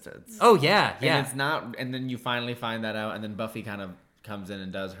existence. Oh, yeah, yeah. And it's not. And then you finally find that out, and then Buffy kind of comes in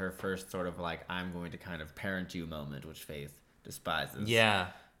and does her first sort of like, I'm going to kind of parent you moment, which Faith despises. Yeah.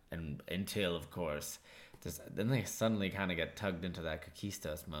 And until, of course, then they suddenly kind of get tugged into that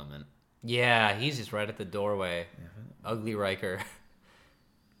Kakistos moment. Yeah, he's just right at the doorway. Ugly Riker.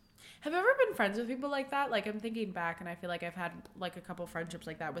 Have you ever been friends with people like that? Like, I'm thinking back, and I feel like I've had like a couple friendships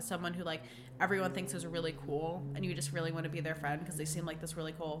like that with someone who like everyone thinks is really cool, and you just really want to be their friend because they seem like this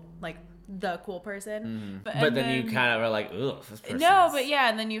really cool, like the cool person. But then you kind of are like, ugh, this person. no, but yeah,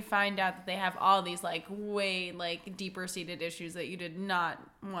 and then you find out that they have all these like way like deeper seated issues that you did not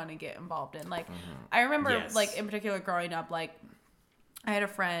want to get involved in. Like, I remember Yes. like in particular growing up, like I had a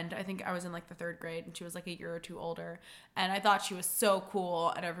friend, I think I was in like the 3rd grade, and she was like a year or two older, and I thought she was so cool,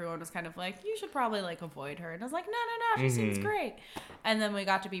 and everyone was kind of like, you should probably like avoid her, and I was like, no, she seems great. And then we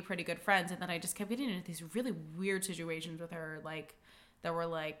got to be pretty good friends, and then I just kept getting into these really weird situations with her, like that were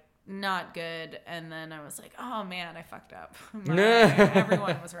like not good, and then I was like, oh man, I fucked up.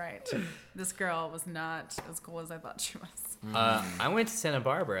 Everyone was right. This girl was not as cool as I thought she was. I went to Santa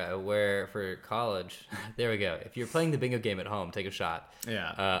Barbara for college. There we go. If you're playing the bingo game at home, take a shot.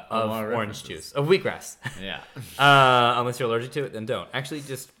 Yeah. Of lot of orange references. juice. Of wheatgrass. Yeah. Unless you're allergic to it, then don't. Actually,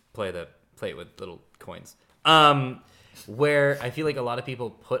 just play it with little coins. Where I feel like a lot of people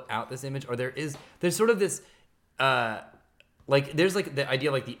put out this image, or there's sort of this, like there's like the idea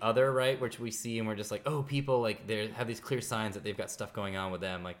of like the other, right, which we see and we're just like, oh, people like they have these clear signs that they've got stuff going on with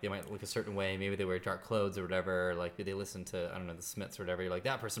them, like they might look a certain way, maybe they wear dark clothes or whatever, like they listen to, I don't know, the Smiths or whatever. You're like,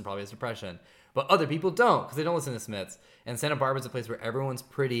 that person probably has depression, but other people don't because they don't listen to Smiths. And Santa Barbara's a place where everyone's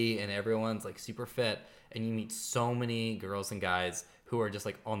pretty and everyone's like super fit, and you meet so many girls and guys who are just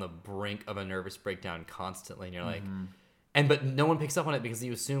like on the brink of a nervous breakdown constantly, and you're like, but no one picks up on it because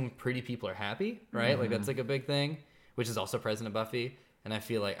you assume pretty people are happy, right? Like that's like a big thing, which is also present in Buffy. And I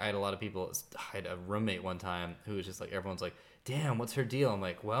feel like I had a lot of people. I had a roommate one time who was just like, everyone's like, damn, what's her deal? I'm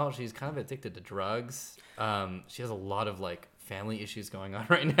like, well, she's kind of addicted to drugs. She has a lot of like family issues going on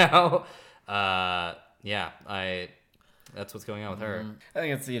right now. that's what's going on with her. I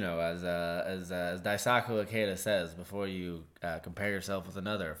think it's, as Daisaku Ikeda says, before you compare yourself with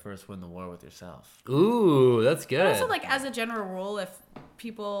another, first win the war with yourself. Ooh, that's good. Also, like, as a general rule, if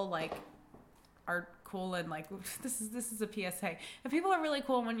people, like, are cool and, like, this is a PSA. If people are really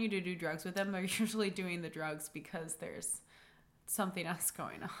cool and want you to do drugs with them, they're usually doing the drugs because there's something else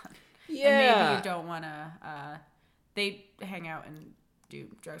going on. Yeah. And maybe you don't want to, they hang out and do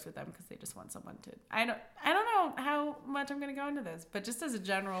drugs with them because they just want someone to. I don't know how much I'm going to go into this, but just as a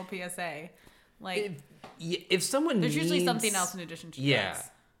general PSA, like if someone there's usually needs- something else in addition to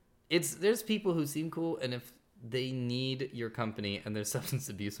drugs. there's people who seem cool, and if they need your company and there's substance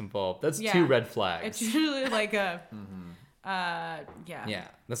abuse involved, that's Yeah. 2 red flags. It's usually like a Yeah,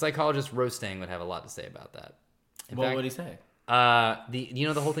 the psychologist Rostang would have a lot to say about that. In What fact, would he say?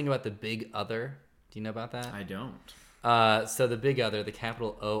 the whole thing about the big other. Do you know about that? I don't. So the big other, the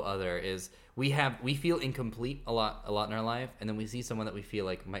capital O other, is we feel incomplete a lot in our life, and then we see someone that we feel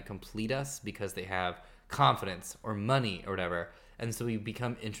like might complete us because they have confidence or money or whatever, and so we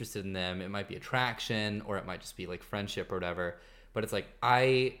become interested in them. It might be attraction, or it might just be like friendship or whatever. But it's like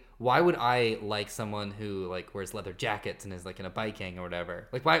why would I like someone who like wears leather jackets and is like in a bike gang or whatever?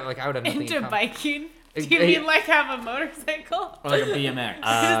 Like why? Like I would have nothing in into common. biking. Do you mean like have a motorcycle? Or like a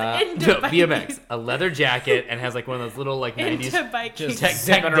BMX. Into No, biking. BMX, a leather jacket, and has like one of those little like 90s Into biking. Just tech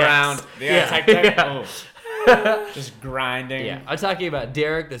zipping decks. around. Yeah. Tech deck. Yeah. Oh. Just grinding. Yeah, I'm talking about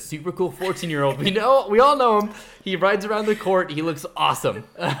Derek, the super cool 14-year-old. We all know him. He rides around the court. He looks awesome.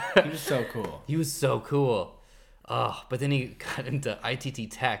 He was so cool. He was so cool. Oh, but then he got into ITT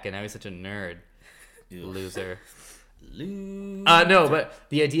Tech, and now he's such a nerd. Loser. No, but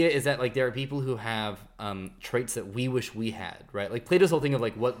the idea is that like there are people who have traits that we wish we had, right? Like Plato's whole thing of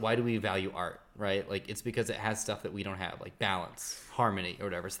like why do we value art, right? Like it's because it has stuff that we don't have, like balance, harmony, or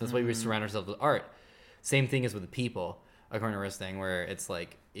whatever. So that's why we surround ourselves with art. Same thing as with the people, according to Ristang, where it's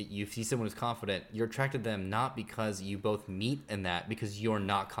like you see someone who's confident, you're attracted to them not because you both meet in that, because you're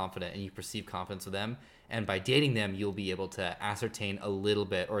not confident and you perceive confidence with them. And by dating them, you'll be able to ascertain a little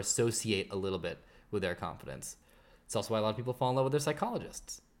bit or associate a little bit with their confidence. It's also why a lot of people fall in love with their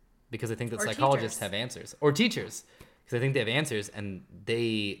psychologists, because they think that Or psychologists teachers. have answers, or teachers, because they think they have answers, and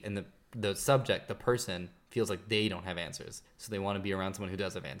the subject, the person, feels like they don't have answers, so they want to be around someone who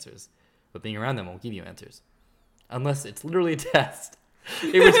does have answers. But being around them won't give you answers, unless it's literally a test.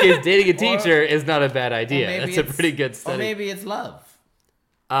 In which case, dating a teacher is not a bad idea. That's a pretty good study. Or maybe it's love.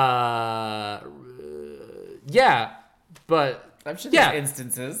 Yeah, but I'm sure Yeah. there's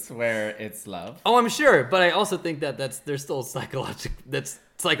instances where it's love. oh, I'm sure, but I also think that there's still that's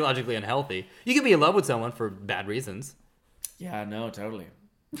psychologically unhealthy. You can be in love with someone for bad reasons. Yeah, no, totally.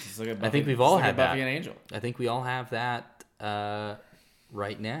 Just look at Buffy. I think we've all Just look had at Buffy that. and Angel. I think we all have that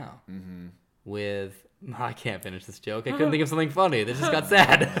right now. With I can't finish this joke. I couldn't think of something funny. That just got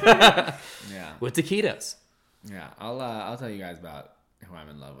sad. Yeah, With taquitos. yeah. I'll tell you guys about who I'm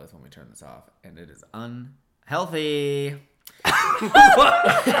in love with when we turn this off, and it is unhealthy. I'm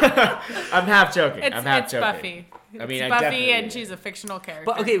half joking. It's, I'm half it's joking. Buffy. I mean, It's I Buffy, definitely- and she's a fictional character.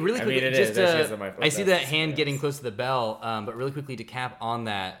 But okay, really I quickly, mean, it just is. That she's on my I see that podcast, hand yes. getting close to the bell. But really quickly to cap on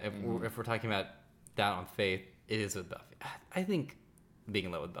that, if we're talking about that on faith, it is with Buffy. I think being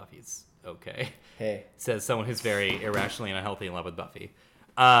in love with Buffy is okay. Hey, Says someone who's very irrationally and unhealthy in love with Buffy.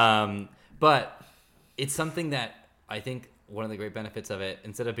 But it's something that I think one of the great benefits of it,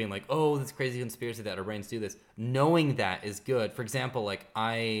 instead of being like, oh, this crazy conspiracy that our brains do this, knowing that is good. For example, like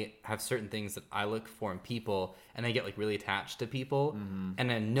I have certain things that I look for in people, and I get like really attached to people. And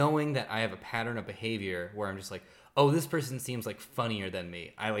then knowing that I have a pattern of behavior where I'm just like, oh, this person seems like funnier than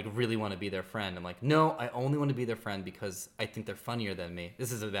me. I like really want to be their friend. I'm like, no, I only want to be their friend because I think they're funnier than me.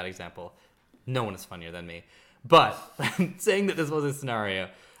 This is a bad example. No one is funnier than me. But saying that this was a scenario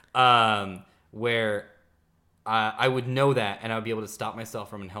where I would know that, and I would be able to stop myself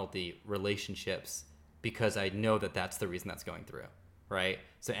from unhealthy relationships because I know that that's the reason that's going through, right?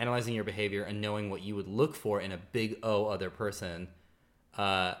 So analyzing your behavior and knowing what you would look for in a big O other person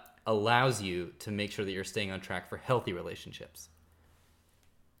allows you to make sure that you're staying on track for healthy relationships.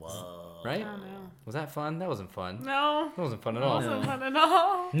 whoa. Right? I don't know. Was that fun? That wasn't fun. No. That wasn't fun at That all. wasn't fun at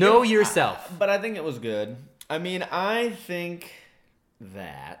all. Know yourself. But I think it was good. I mean, I think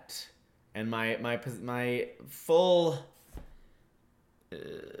that, and my full,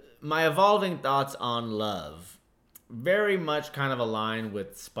 my evolving thoughts on love very much kind of aligned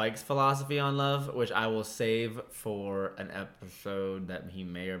with Spike's philosophy on love, which I will save for an episode that he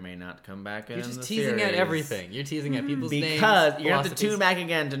may or may not come back in. You're just the teasing at series. everything. You're teasing at people's names. Because you have to philosophies. tune back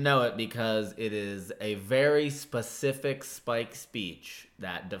again to know it, because it is a very specific Spike speech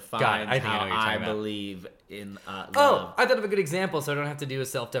that defines I think I how know what you're I talking about. believe in love. Oh, I thought of a good example, so I don't have to do a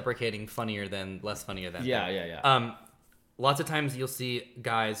self-deprecating, funnier than, less funnier than. Yeah, thing. yeah, yeah. Lots of times you'll see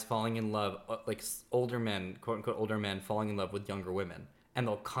guys falling in love, like older men, quote unquote older men, falling in love with younger women. And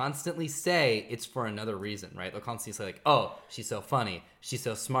they'll constantly say it's for another reason, right? They'll constantly say like, oh, she's so funny. She's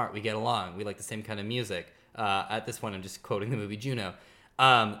so smart. We get along. We like the same kind of music. At this point, I'm just quoting the movie Juno.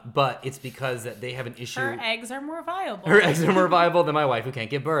 But it's because that they have an issue. Her eggs are more viable. Her eggs are more viable than my wife who can't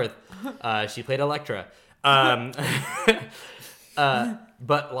give birth. She played Electra.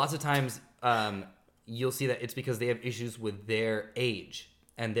 But lots of times you'll see that it's because they have issues with their age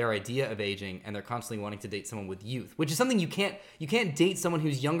and their idea of aging, and they're constantly wanting to date someone with youth, which is something you can't date someone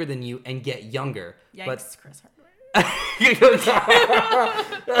who's younger than you and get younger. Yikes, But Chris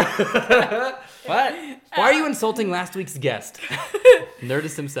What? why are you insulting last week's guest?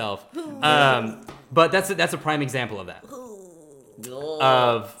 Nerdist himself. But that's a prime example of that.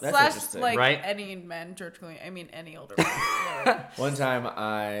 Of That's Slash, interesting. like, right? any men, George Clooney. I mean, any older men. Yeah. One time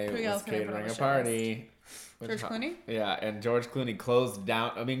I Who was else can I put on catering the a show party. George Clooney? Yeah, and George Clooney closed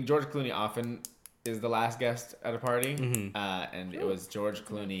down. I mean, George Clooney often is the last guest at a party. And it was George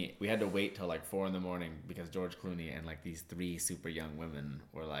Clooney. We had to wait till like 4 a.m. because George Clooney and like these 3 super young women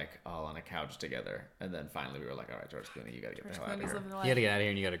were like all on a couch together. And then finally we were like, all right, George Clooney, you gotta get George the hell out of Clooney's here. living the you life. gotta get out of here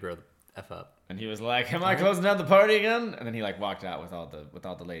and you gotta grow the F up. And he was like, am I closing down the party again? And then he like walked out with all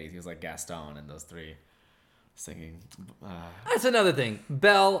the ladies. He was like Gaston and those 3 singing. That's another thing.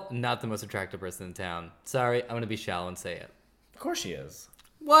 Belle, not the most attractive person in town. Sorry, I'm gonna be shallow and say it. Of course she is.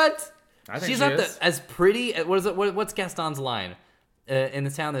 What? I think She's she not is. as pretty. What is it? What's Gaston's line? In the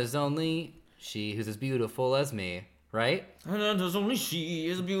town, there's only she who's as beautiful as me, right? And there's only she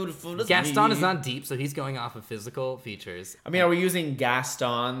is beautiful as Gaston me. is not deep, so he's going off of physical features. I mean, are we using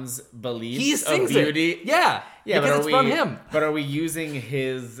Gaston's beliefs He of sings beauty? it. Yeah, Yeah, because but it's are from we, him. But are we using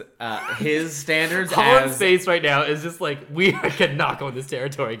his standards Colin's as... face right now is just like, we cannot go in this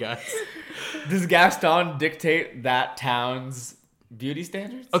territory, guys. Does Gaston dictate that town's beauty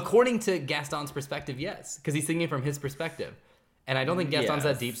standards? According to Gaston's perspective, yes, because he's singing from his perspective. And I don't think Gaston's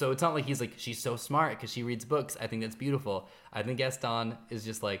Yes. that deep, so it's not like he's like, she's so smart because she reads books. I think that's beautiful. I think Gaston is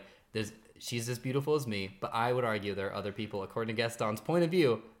just like, she's as beautiful as me, but I would argue there are other people, according to Gaston's point of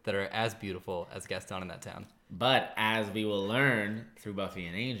view, that are as beautiful as Gaston in that town. But as we will learn through Buffy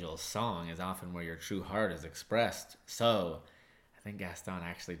and Angel, song is often where your true heart is expressed. So I think Gaston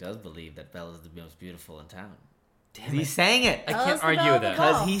actually does believe that Belle is the most beautiful in town. Damn He it. sang it. I Belle's can't the argue belle with of the that.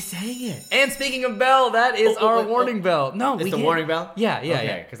 ball. Because he sang it. And speaking of Belle, that is our warning bell. No, It's we the can't. warning bell? Yeah, yeah, okay,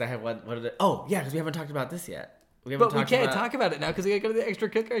 yeah. because I have what did it? Oh, yeah, because we haven't talked about this yet. We haven't But we talked can't about, talk about it now because we gotta go to the extra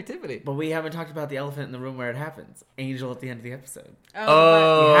cooker activity. But we haven't talked about the elephant in the room where it happens. Angel at the end of the episode.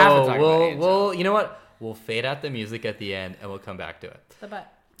 Oh, We have to talk about Angel. well, you know what? We'll fade out the music at the end and we'll come back to it. The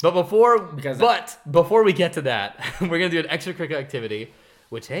butt. But before we get to that, we're gonna do an extracurricular activity,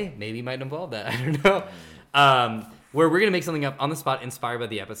 which maybe might involve that. I don't know. Where we're gonna make something up on the spot, inspired by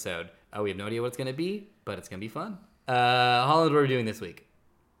the episode. We have no idea what it's gonna be, but it's gonna be fun. Holland, what are we doing this week?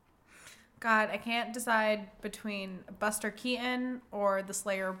 God, I can't decide between Buster Keaton or the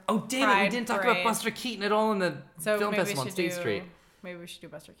Slayer. Oh, damn it! We Pride didn't talk Parade. about Buster Keaton at all in the So film maybe festival we on should State Street. Maybe we should do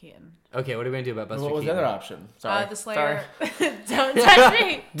Buster Keaton. Okay, what are we gonna do about Buster What was Keaton? the other option? Sorry. The Slayer. Don't touch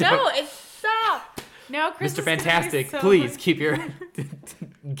me. No, stop. Now, Chris Mr. is gonna be Fantastic, so please keep your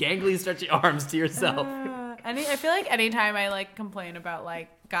gangly, stretchy arms to yourself. I feel like anytime I like complain about like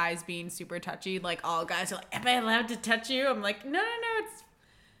guys being super touchy, like all guys are like, "Am I allowed to touch you?" I'm like, "No, it's."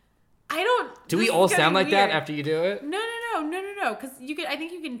 I don't. Do this we is all getting sound like that weird. after you do it? No. Because you can. I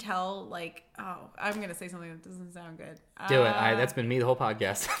think you can tell. Like, oh, I'm gonna say something that doesn't sound good. Do it. That's been me the whole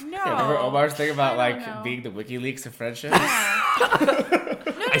podcast. No. Yeah, remember Omar's thing about I don't like know. being the WikiLeaks of friendship?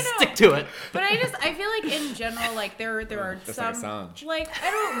 I stick to it. But I feel like in general, like there are Just some like Assange. like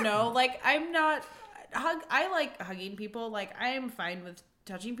I don't know, like I'm not I like hugging people, like I am fine with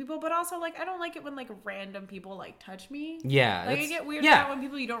touching people, but also like I don't like it when like random people like touch me. Yeah, Like I that's- get weirded yeah. out when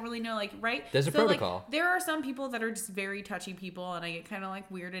people you don't really know, like, right? There's a So, like, protocol. there are some people that are just very touchy people, and I get kind of like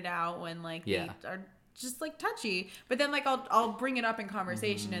weirded out when like Yeah. they are just like touchy. But then like I'll bring it up in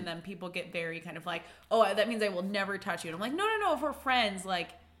conversation, Mm-hmm. and then people get very kind of like, oh, that means I will never touch you. And I'm like, no. If we're friends, like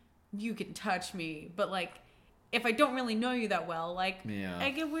you can touch me, but like if I don't really know you that well, like, Yeah.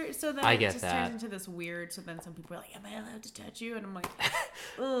 I get weird. So then I it get just that. turns into this weird. So then some people are like, "Am I allowed to touch you?" And I'm like,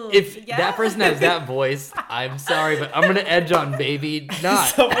 "Ugh, If yeah." that person has that voice, I'm sorry, but I'm gonna edge on baby not.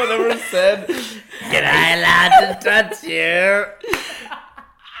 Someone ever said, Can I allowed to touch you?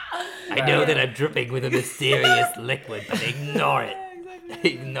 I know that I'm dripping with a mysterious liquid, but ignore it.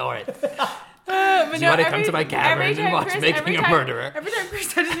 Ignore it. But Do you want to come to my cavern and watch Making a Murderer? Every time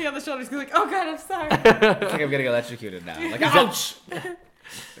Chris touches me on the shoulder, he's like, "Oh God, I'm sorry." it's like I'm getting electrocuted now. Like, ouch!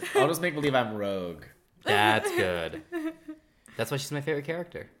 I'll just make believe I'm Rogue. That's good. That's why she's my favorite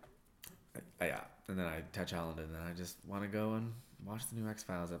character. Yeah. And then I touch Holland, and then I just want to go and watch the new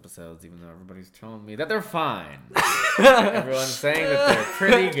X-Files episodes, even though everybody's telling me that they're fine. Everyone's saying that they're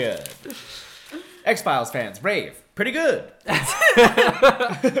pretty good. X-Files fans, rave. Pretty good.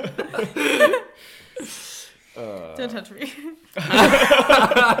 Don't touch me.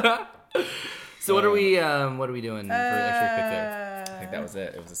 So what are we doing for extra quick there? I think that was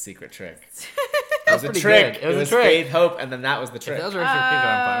it. It was a secret trick. That It was was a pretty trick. good. It was a trick. Faith, hope, and then that was the If trick. that was our extra quick,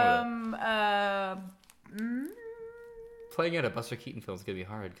 I'm fine with it. Playing out a Buster Keaton film is gonna be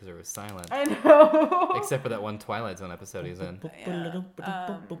hard because it was silent, I know. except for that one Twilight Zone episode he's in. Yeah.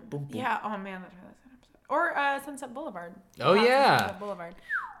 Oh man, that episode. Or Sunset Boulevard. Oh, Lots of yeah. Sunset Boulevard.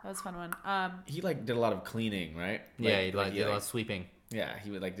 That was a fun one. He like did a lot of cleaning, right? Yeah, he did a lot of sweeping. Yeah,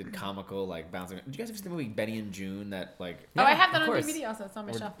 he would like did comical like bouncing. Did you guys ever see the movie Benny and June? That like Oh, I have of that on course. DVD also. It's on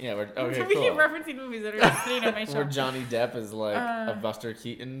my shelf. yeah, we're okay, We keep cool. referencing movies that are just sitting on my Where shelf. Johnny Depp is like a Buster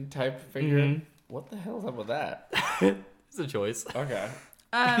Keaton type figure. Mhm. What the hell's up with that? It's a choice. Okay.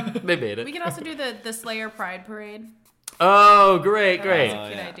 They made it. We can also do the Slayer Pride Parade. Oh, great, great. That's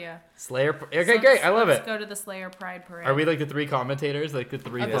a cute yeah. idea. Slayer. Okay, So great. I love let's it. go to the Slayer Pride Parade. Are we like the three commentators, like the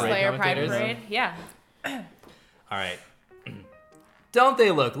three of the parade Slayer Pride commentators? Parade? Yeah. All right. Don't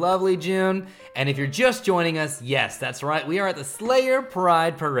they look lovely, June? And if you're just joining us, yes, that's right. We are at the Slayer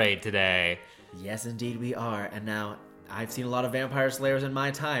Pride Parade today. Yes, indeed we are. And now, I've seen a lot of vampire slayers in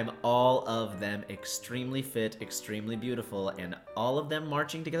my time. All of them extremely fit, extremely beautiful, and all of them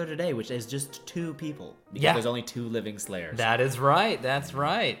marching together today, which is just 2 people. Because Yeah. there's only 2 living slayers. That is right. That's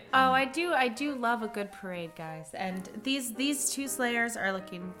right. Oh, I do love a good parade, guys. And these 2 Slayers are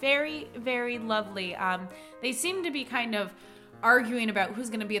looking very, very lovely. They seem to be kind of arguing about who's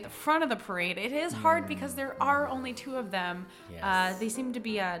going to be at the front of the parade. It is hard because there are only 2 of them. Yes. They seem to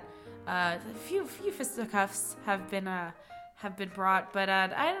be a few fisticuffs have been brought, but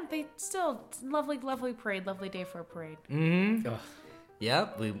I don't think still lovely parade, lovely day for a parade. Ugh.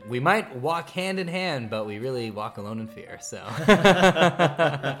 Yep. We might walk hand in hand, but we really walk alone in fear. So.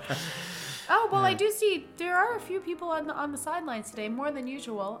 Oh, well, I do see there are a few people on the sidelines today, more than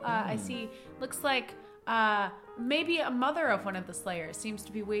usual. I see, looks like maybe a mother of one of the Slayers seems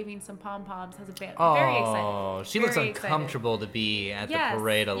to be waving some pom-poms, has a band. Very excited. Oh, she looks Very excited. uncomfortable to be at Yes, the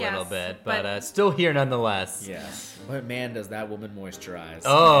parade a little yes, bit, but but- still here nonetheless. Yes. But man, does that woman moisturize.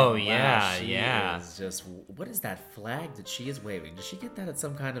 Oh, Man, yeah, she yeah. is just, what is that flag that she is waving? Did she get that at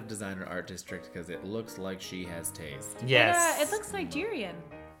some kind of designer art district? Because it looks like she has taste. Yes. It looks Nigerian.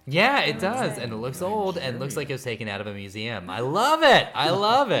 Yeah, it does, and it looks old, and looks like it was taken out of a museum. I love it. I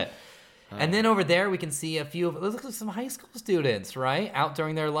love it. And then over there, we can see a few of it looks like some high school students, right, out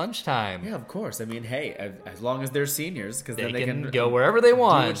during their lunchtime. Yeah, of course. I mean, hey, as long as they're seniors, because They, then they can, can go wherever they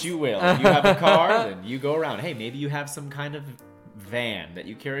want. do what you will. If you have a car, then you go around. Hey, maybe you have some kind of van that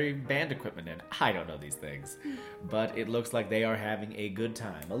you carry band equipment in. I don't know these things. But it looks like they are having a good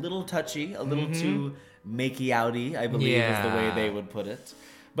time. A little touchy, a little too makey-outy, I believe is the way Yeah. they would put it.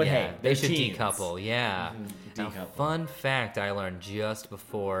 But Yeah, hey, they they're should teens. decouple. Yeah. Now, Decouple. fun fact I learned just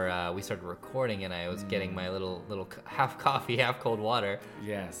before we started recording, and I was getting my little half coffee, half cold water.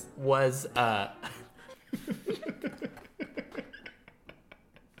 Yes. Was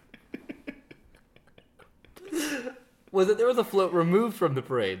was that there was a float removed from the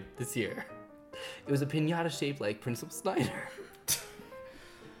parade this year. It was a piñata shaped like Principal Snyder.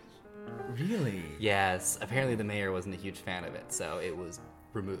 Really? Yes, apparently the mayor wasn't a huge fan of it, so it was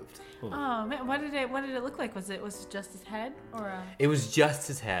removed. Oh man, what did it look like? Was it just his head or a? It was just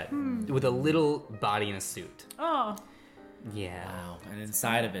his head with a little body in a suit. Oh, Yeah. Wow. And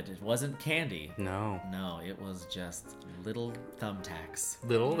inside of it, it wasn't candy. No. No, it was just little thumbtacks.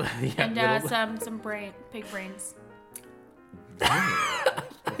 Little. Yeah, and little. some pig brains.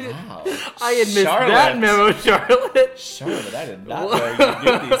 Wow. I had missed Charlotte. that memo, Charlotte. Charlotte, I did not know you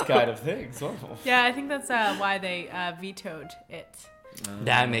could do these kind of things. Oh. Yeah, I think that's why they vetoed it.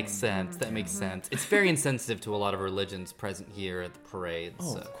 That makes sense. That makes sense. It's very insensitive to a lot of religions present here at the parade.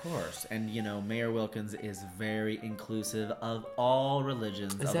 Oh, So. of course. And, Mayor Wilkins is very inclusive of all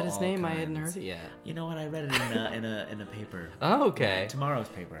religions. Is of that his all name? kinds. I hadn't heard it yet. You know what? I read it in a paper. Oh, okay. Tomorrow's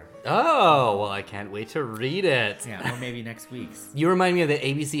paper. Oh, well, I can't wait to read it. Yeah, or maybe next week's. You remind me of the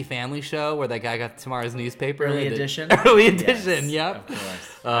ABC Family Show where that guy got tomorrow's newspaper. Early The- edition? Early edition, Yes, yep. Of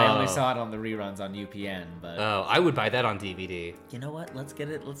course. Oh. I only saw it on the reruns on UPN, but Oh, I would buy that on DVD. you know what? Let's get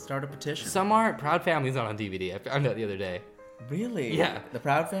it. Let's start a petition. Some aren't. Proud Family's not on DVD. I found out the other day. Really? Yeah. The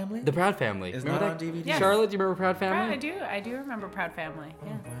Proud Family? The Proud Family. Is Remember not that? on DVD? Yes. Charlotte, do you remember Proud Family? I do remember Proud Family.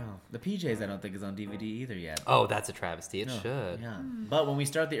 Yeah. Wow. The PJs I don't think is on DVD either yet. Oh, that's a travesty. It No. should. Yeah. But when we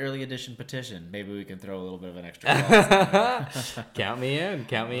start the early edition petition, maybe we can throw a little bit of an extra. Count me in.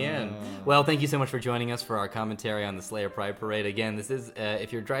 Count me in. Well, thank you so much for joining us for our commentary on the Slayer Pride Parade. Again, this is,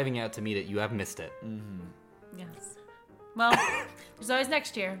 if you're driving out to meet it, you have missed it. Yes. Well, there's always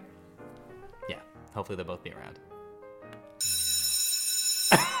next year. Yeah. Hopefully they'll both be around.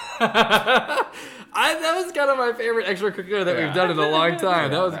 That was kind of my favorite extracurricular that we've done in a long time.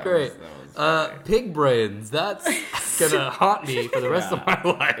 That was great. Pig brains. That's gonna haunt me for the rest of my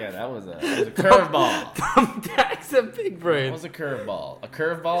life. Yeah, that was a curveball. Thumbtacks and pig It brains. was a curveball. A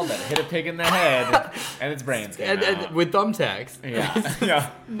curveball that hit a pig in the head and its brains came out. And with thumbtacks. Yeah. Yeah.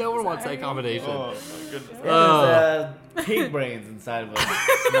 No one wants that combination. Oh, my goodness. Yeah, there's pig brains inside of a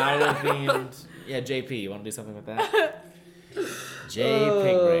Snyder themed. Yeah, JP, you want to do something with that?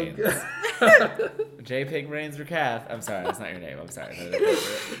 Pig Brains. Pig Brains or Calf. I'm sorry, that's not your name. I'm sorry.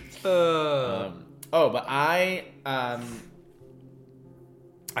 But I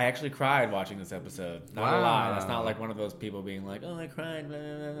actually cried watching this episode. Not gonna lie. That's not like one of those people being like, "Oh, I cried." Blah,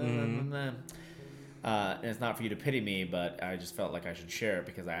 blah, blah, blah, blah. And it's not for you to pity me, but I just felt like I should share it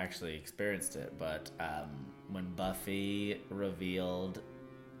because I actually experienced it. But when Buffy revealed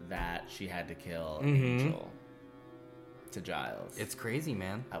that she had to kill Angel to Giles, It's crazy,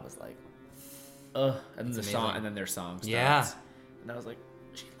 man. I was like, ugh. And then the amazing. song, and then their song starts. Yeah. And I was like,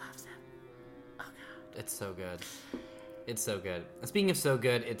 she loves him. Oh god. It's so good. It's so good. And speaking of so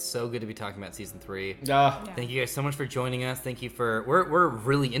good, it's so good to be talking about season 3. Yeah. Thank you guys so much for joining us. Thank you for we're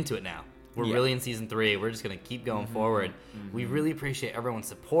really into it now. We're Yeah. really in season 3. We're just gonna keep going forward. We really appreciate everyone's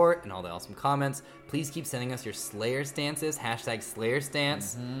support and all the awesome comments. Please keep sending us your Slayer stances. #Slayer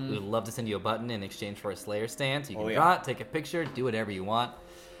stance. We would love to send you a button in exchange for a Slayer stance. You can draw it, take a picture, do whatever you want.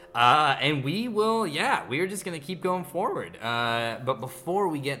 And we will, we're just gonna keep going forward. But before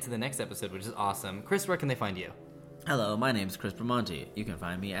we get to the next episode, which is awesome, Chris, where can they find you? Hello, my name's Chris Bermonti. You can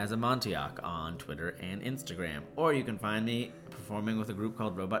find me as a Montioc on Twitter and Instagram. Or you can find me performing with a group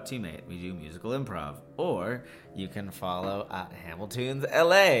called Robot Teammate. We do musical improv. Or you can follow at Hamilton's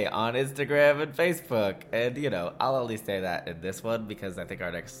LA on Instagram and Facebook. And, I'll only say that in this one because I think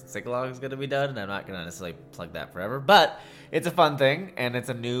our next sing-along is going to be done, and I'm not going to necessarily plug that forever. But it's a fun thing, and it's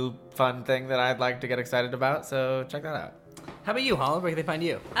a new fun thing that I'd like to get excited about, so check that out. How about you, Holland? Where can they find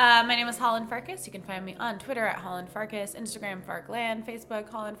you? My name is Holland Farkas. You can find me on Twitter at Holland Farkas, Instagram Farkland, Facebook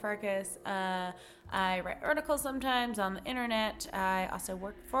Holland Farkas. I write articles sometimes on the internet. I also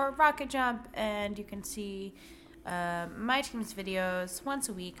work for Rocket Jump, and you can see my team's videos once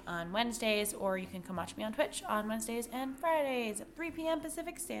a week on Wednesdays, or you can come watch me on Twitch on Wednesdays and Fridays at 3 p.m.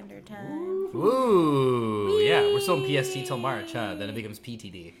 Pacific Standard Time. Ooh, yeah, we're still in PST till March, huh? Then it becomes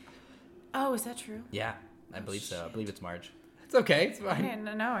PTD. Oh, is that true? Yeah, I believe so. I believe it's March. It's okay. It's I fine. didn't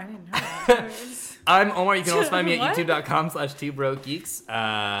know that. I'm Omar. You can also find me at What? youtube.com/twobrokegeeks.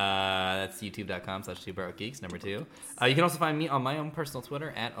 That's youtube.com/twobrokegeeks, number 2. You can also find me on my own personal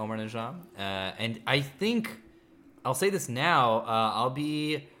Twitter at Omar Najam. And I think, I'll say this now, I'll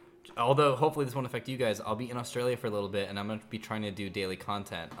be, although hopefully this won't affect you guys, I'll be in Australia for a little bit, and I'm going to be trying to do daily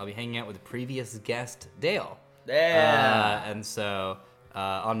content. I'll be hanging out with previous guest Dale. Yeah. And so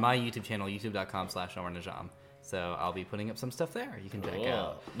on my YouTube channel, youtube.com/Omar Najam. So I'll be putting up some stuff there. You can check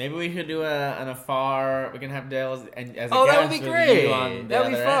out. Maybe we should do an afar. We can have Dale as a guest. That would be with great. you on the That would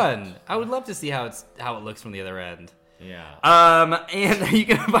be other fun. end. I would love to see how it looks from the other end. Yeah. And you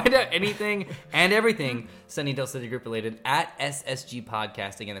can find out anything and everything Sunnydale City Group related at SSG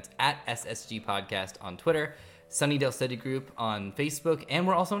Podcast. Again, it's at SSG Podcast on Twitter, Sunnydale City Group on Facebook, and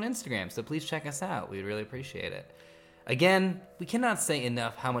we're also on Instagram. So please check us out. We'd really appreciate it. Again, we cannot say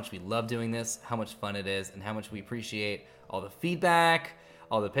enough how much we love doing this, how much fun it is, and how much we appreciate all the feedback,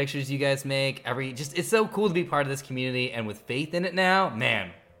 all the pictures you guys make. It's so cool to be part of this community, and with faith in it now, man,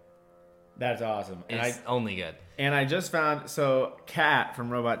 That's awesome. it's only good. And I just found, Kat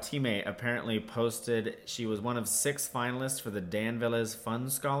from Robot Teammate apparently posted she was one of 6 finalists for the Dan Villas Fun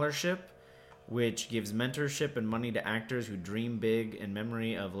Scholarship, which gives mentorship and money to actors who dream big in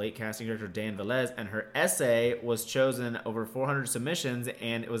memory of late casting director Dan Velez. And her essay was chosen over 400 submissions,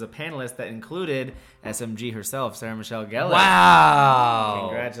 and it was a panelist that included SMG herself, Sarah Michelle Gellar. Wow.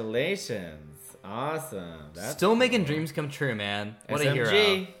 Congratulations. Awesome. That's Still making dreams come true, man. What a hero.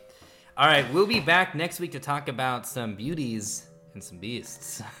 SMG. All right, we'll be back next week to talk about some beauties and some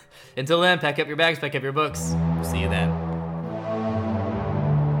beasts. Until then, pack up your bags, pack up your books. We'll see you then.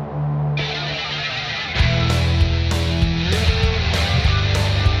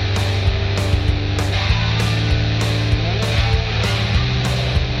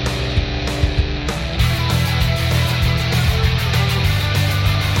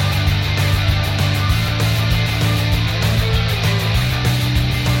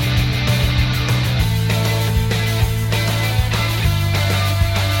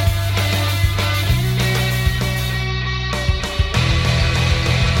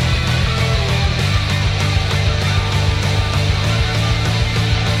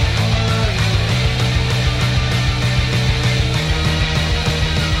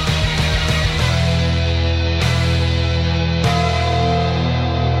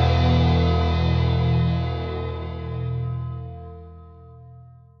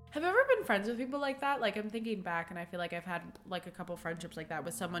 Have you ever been friends with people like that? Like, I'm thinking back, and I feel like I've had like a couple friendships like that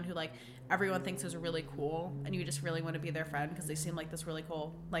with someone who like everyone thinks is really cool, and you just really want to be their friend because they seem like this really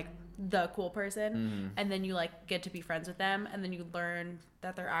cool, like the cool person, and then you like get to be friends with them, and then you learn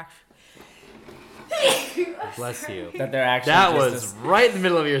that they're actually Bless you. That they're actually That just was right in the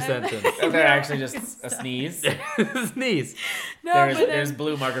middle of your sentence. that they're actually just a sneeze. Sneeze. no, There's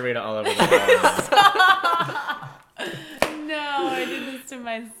blue margarita all over the wall. no, I did this to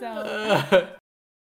myself.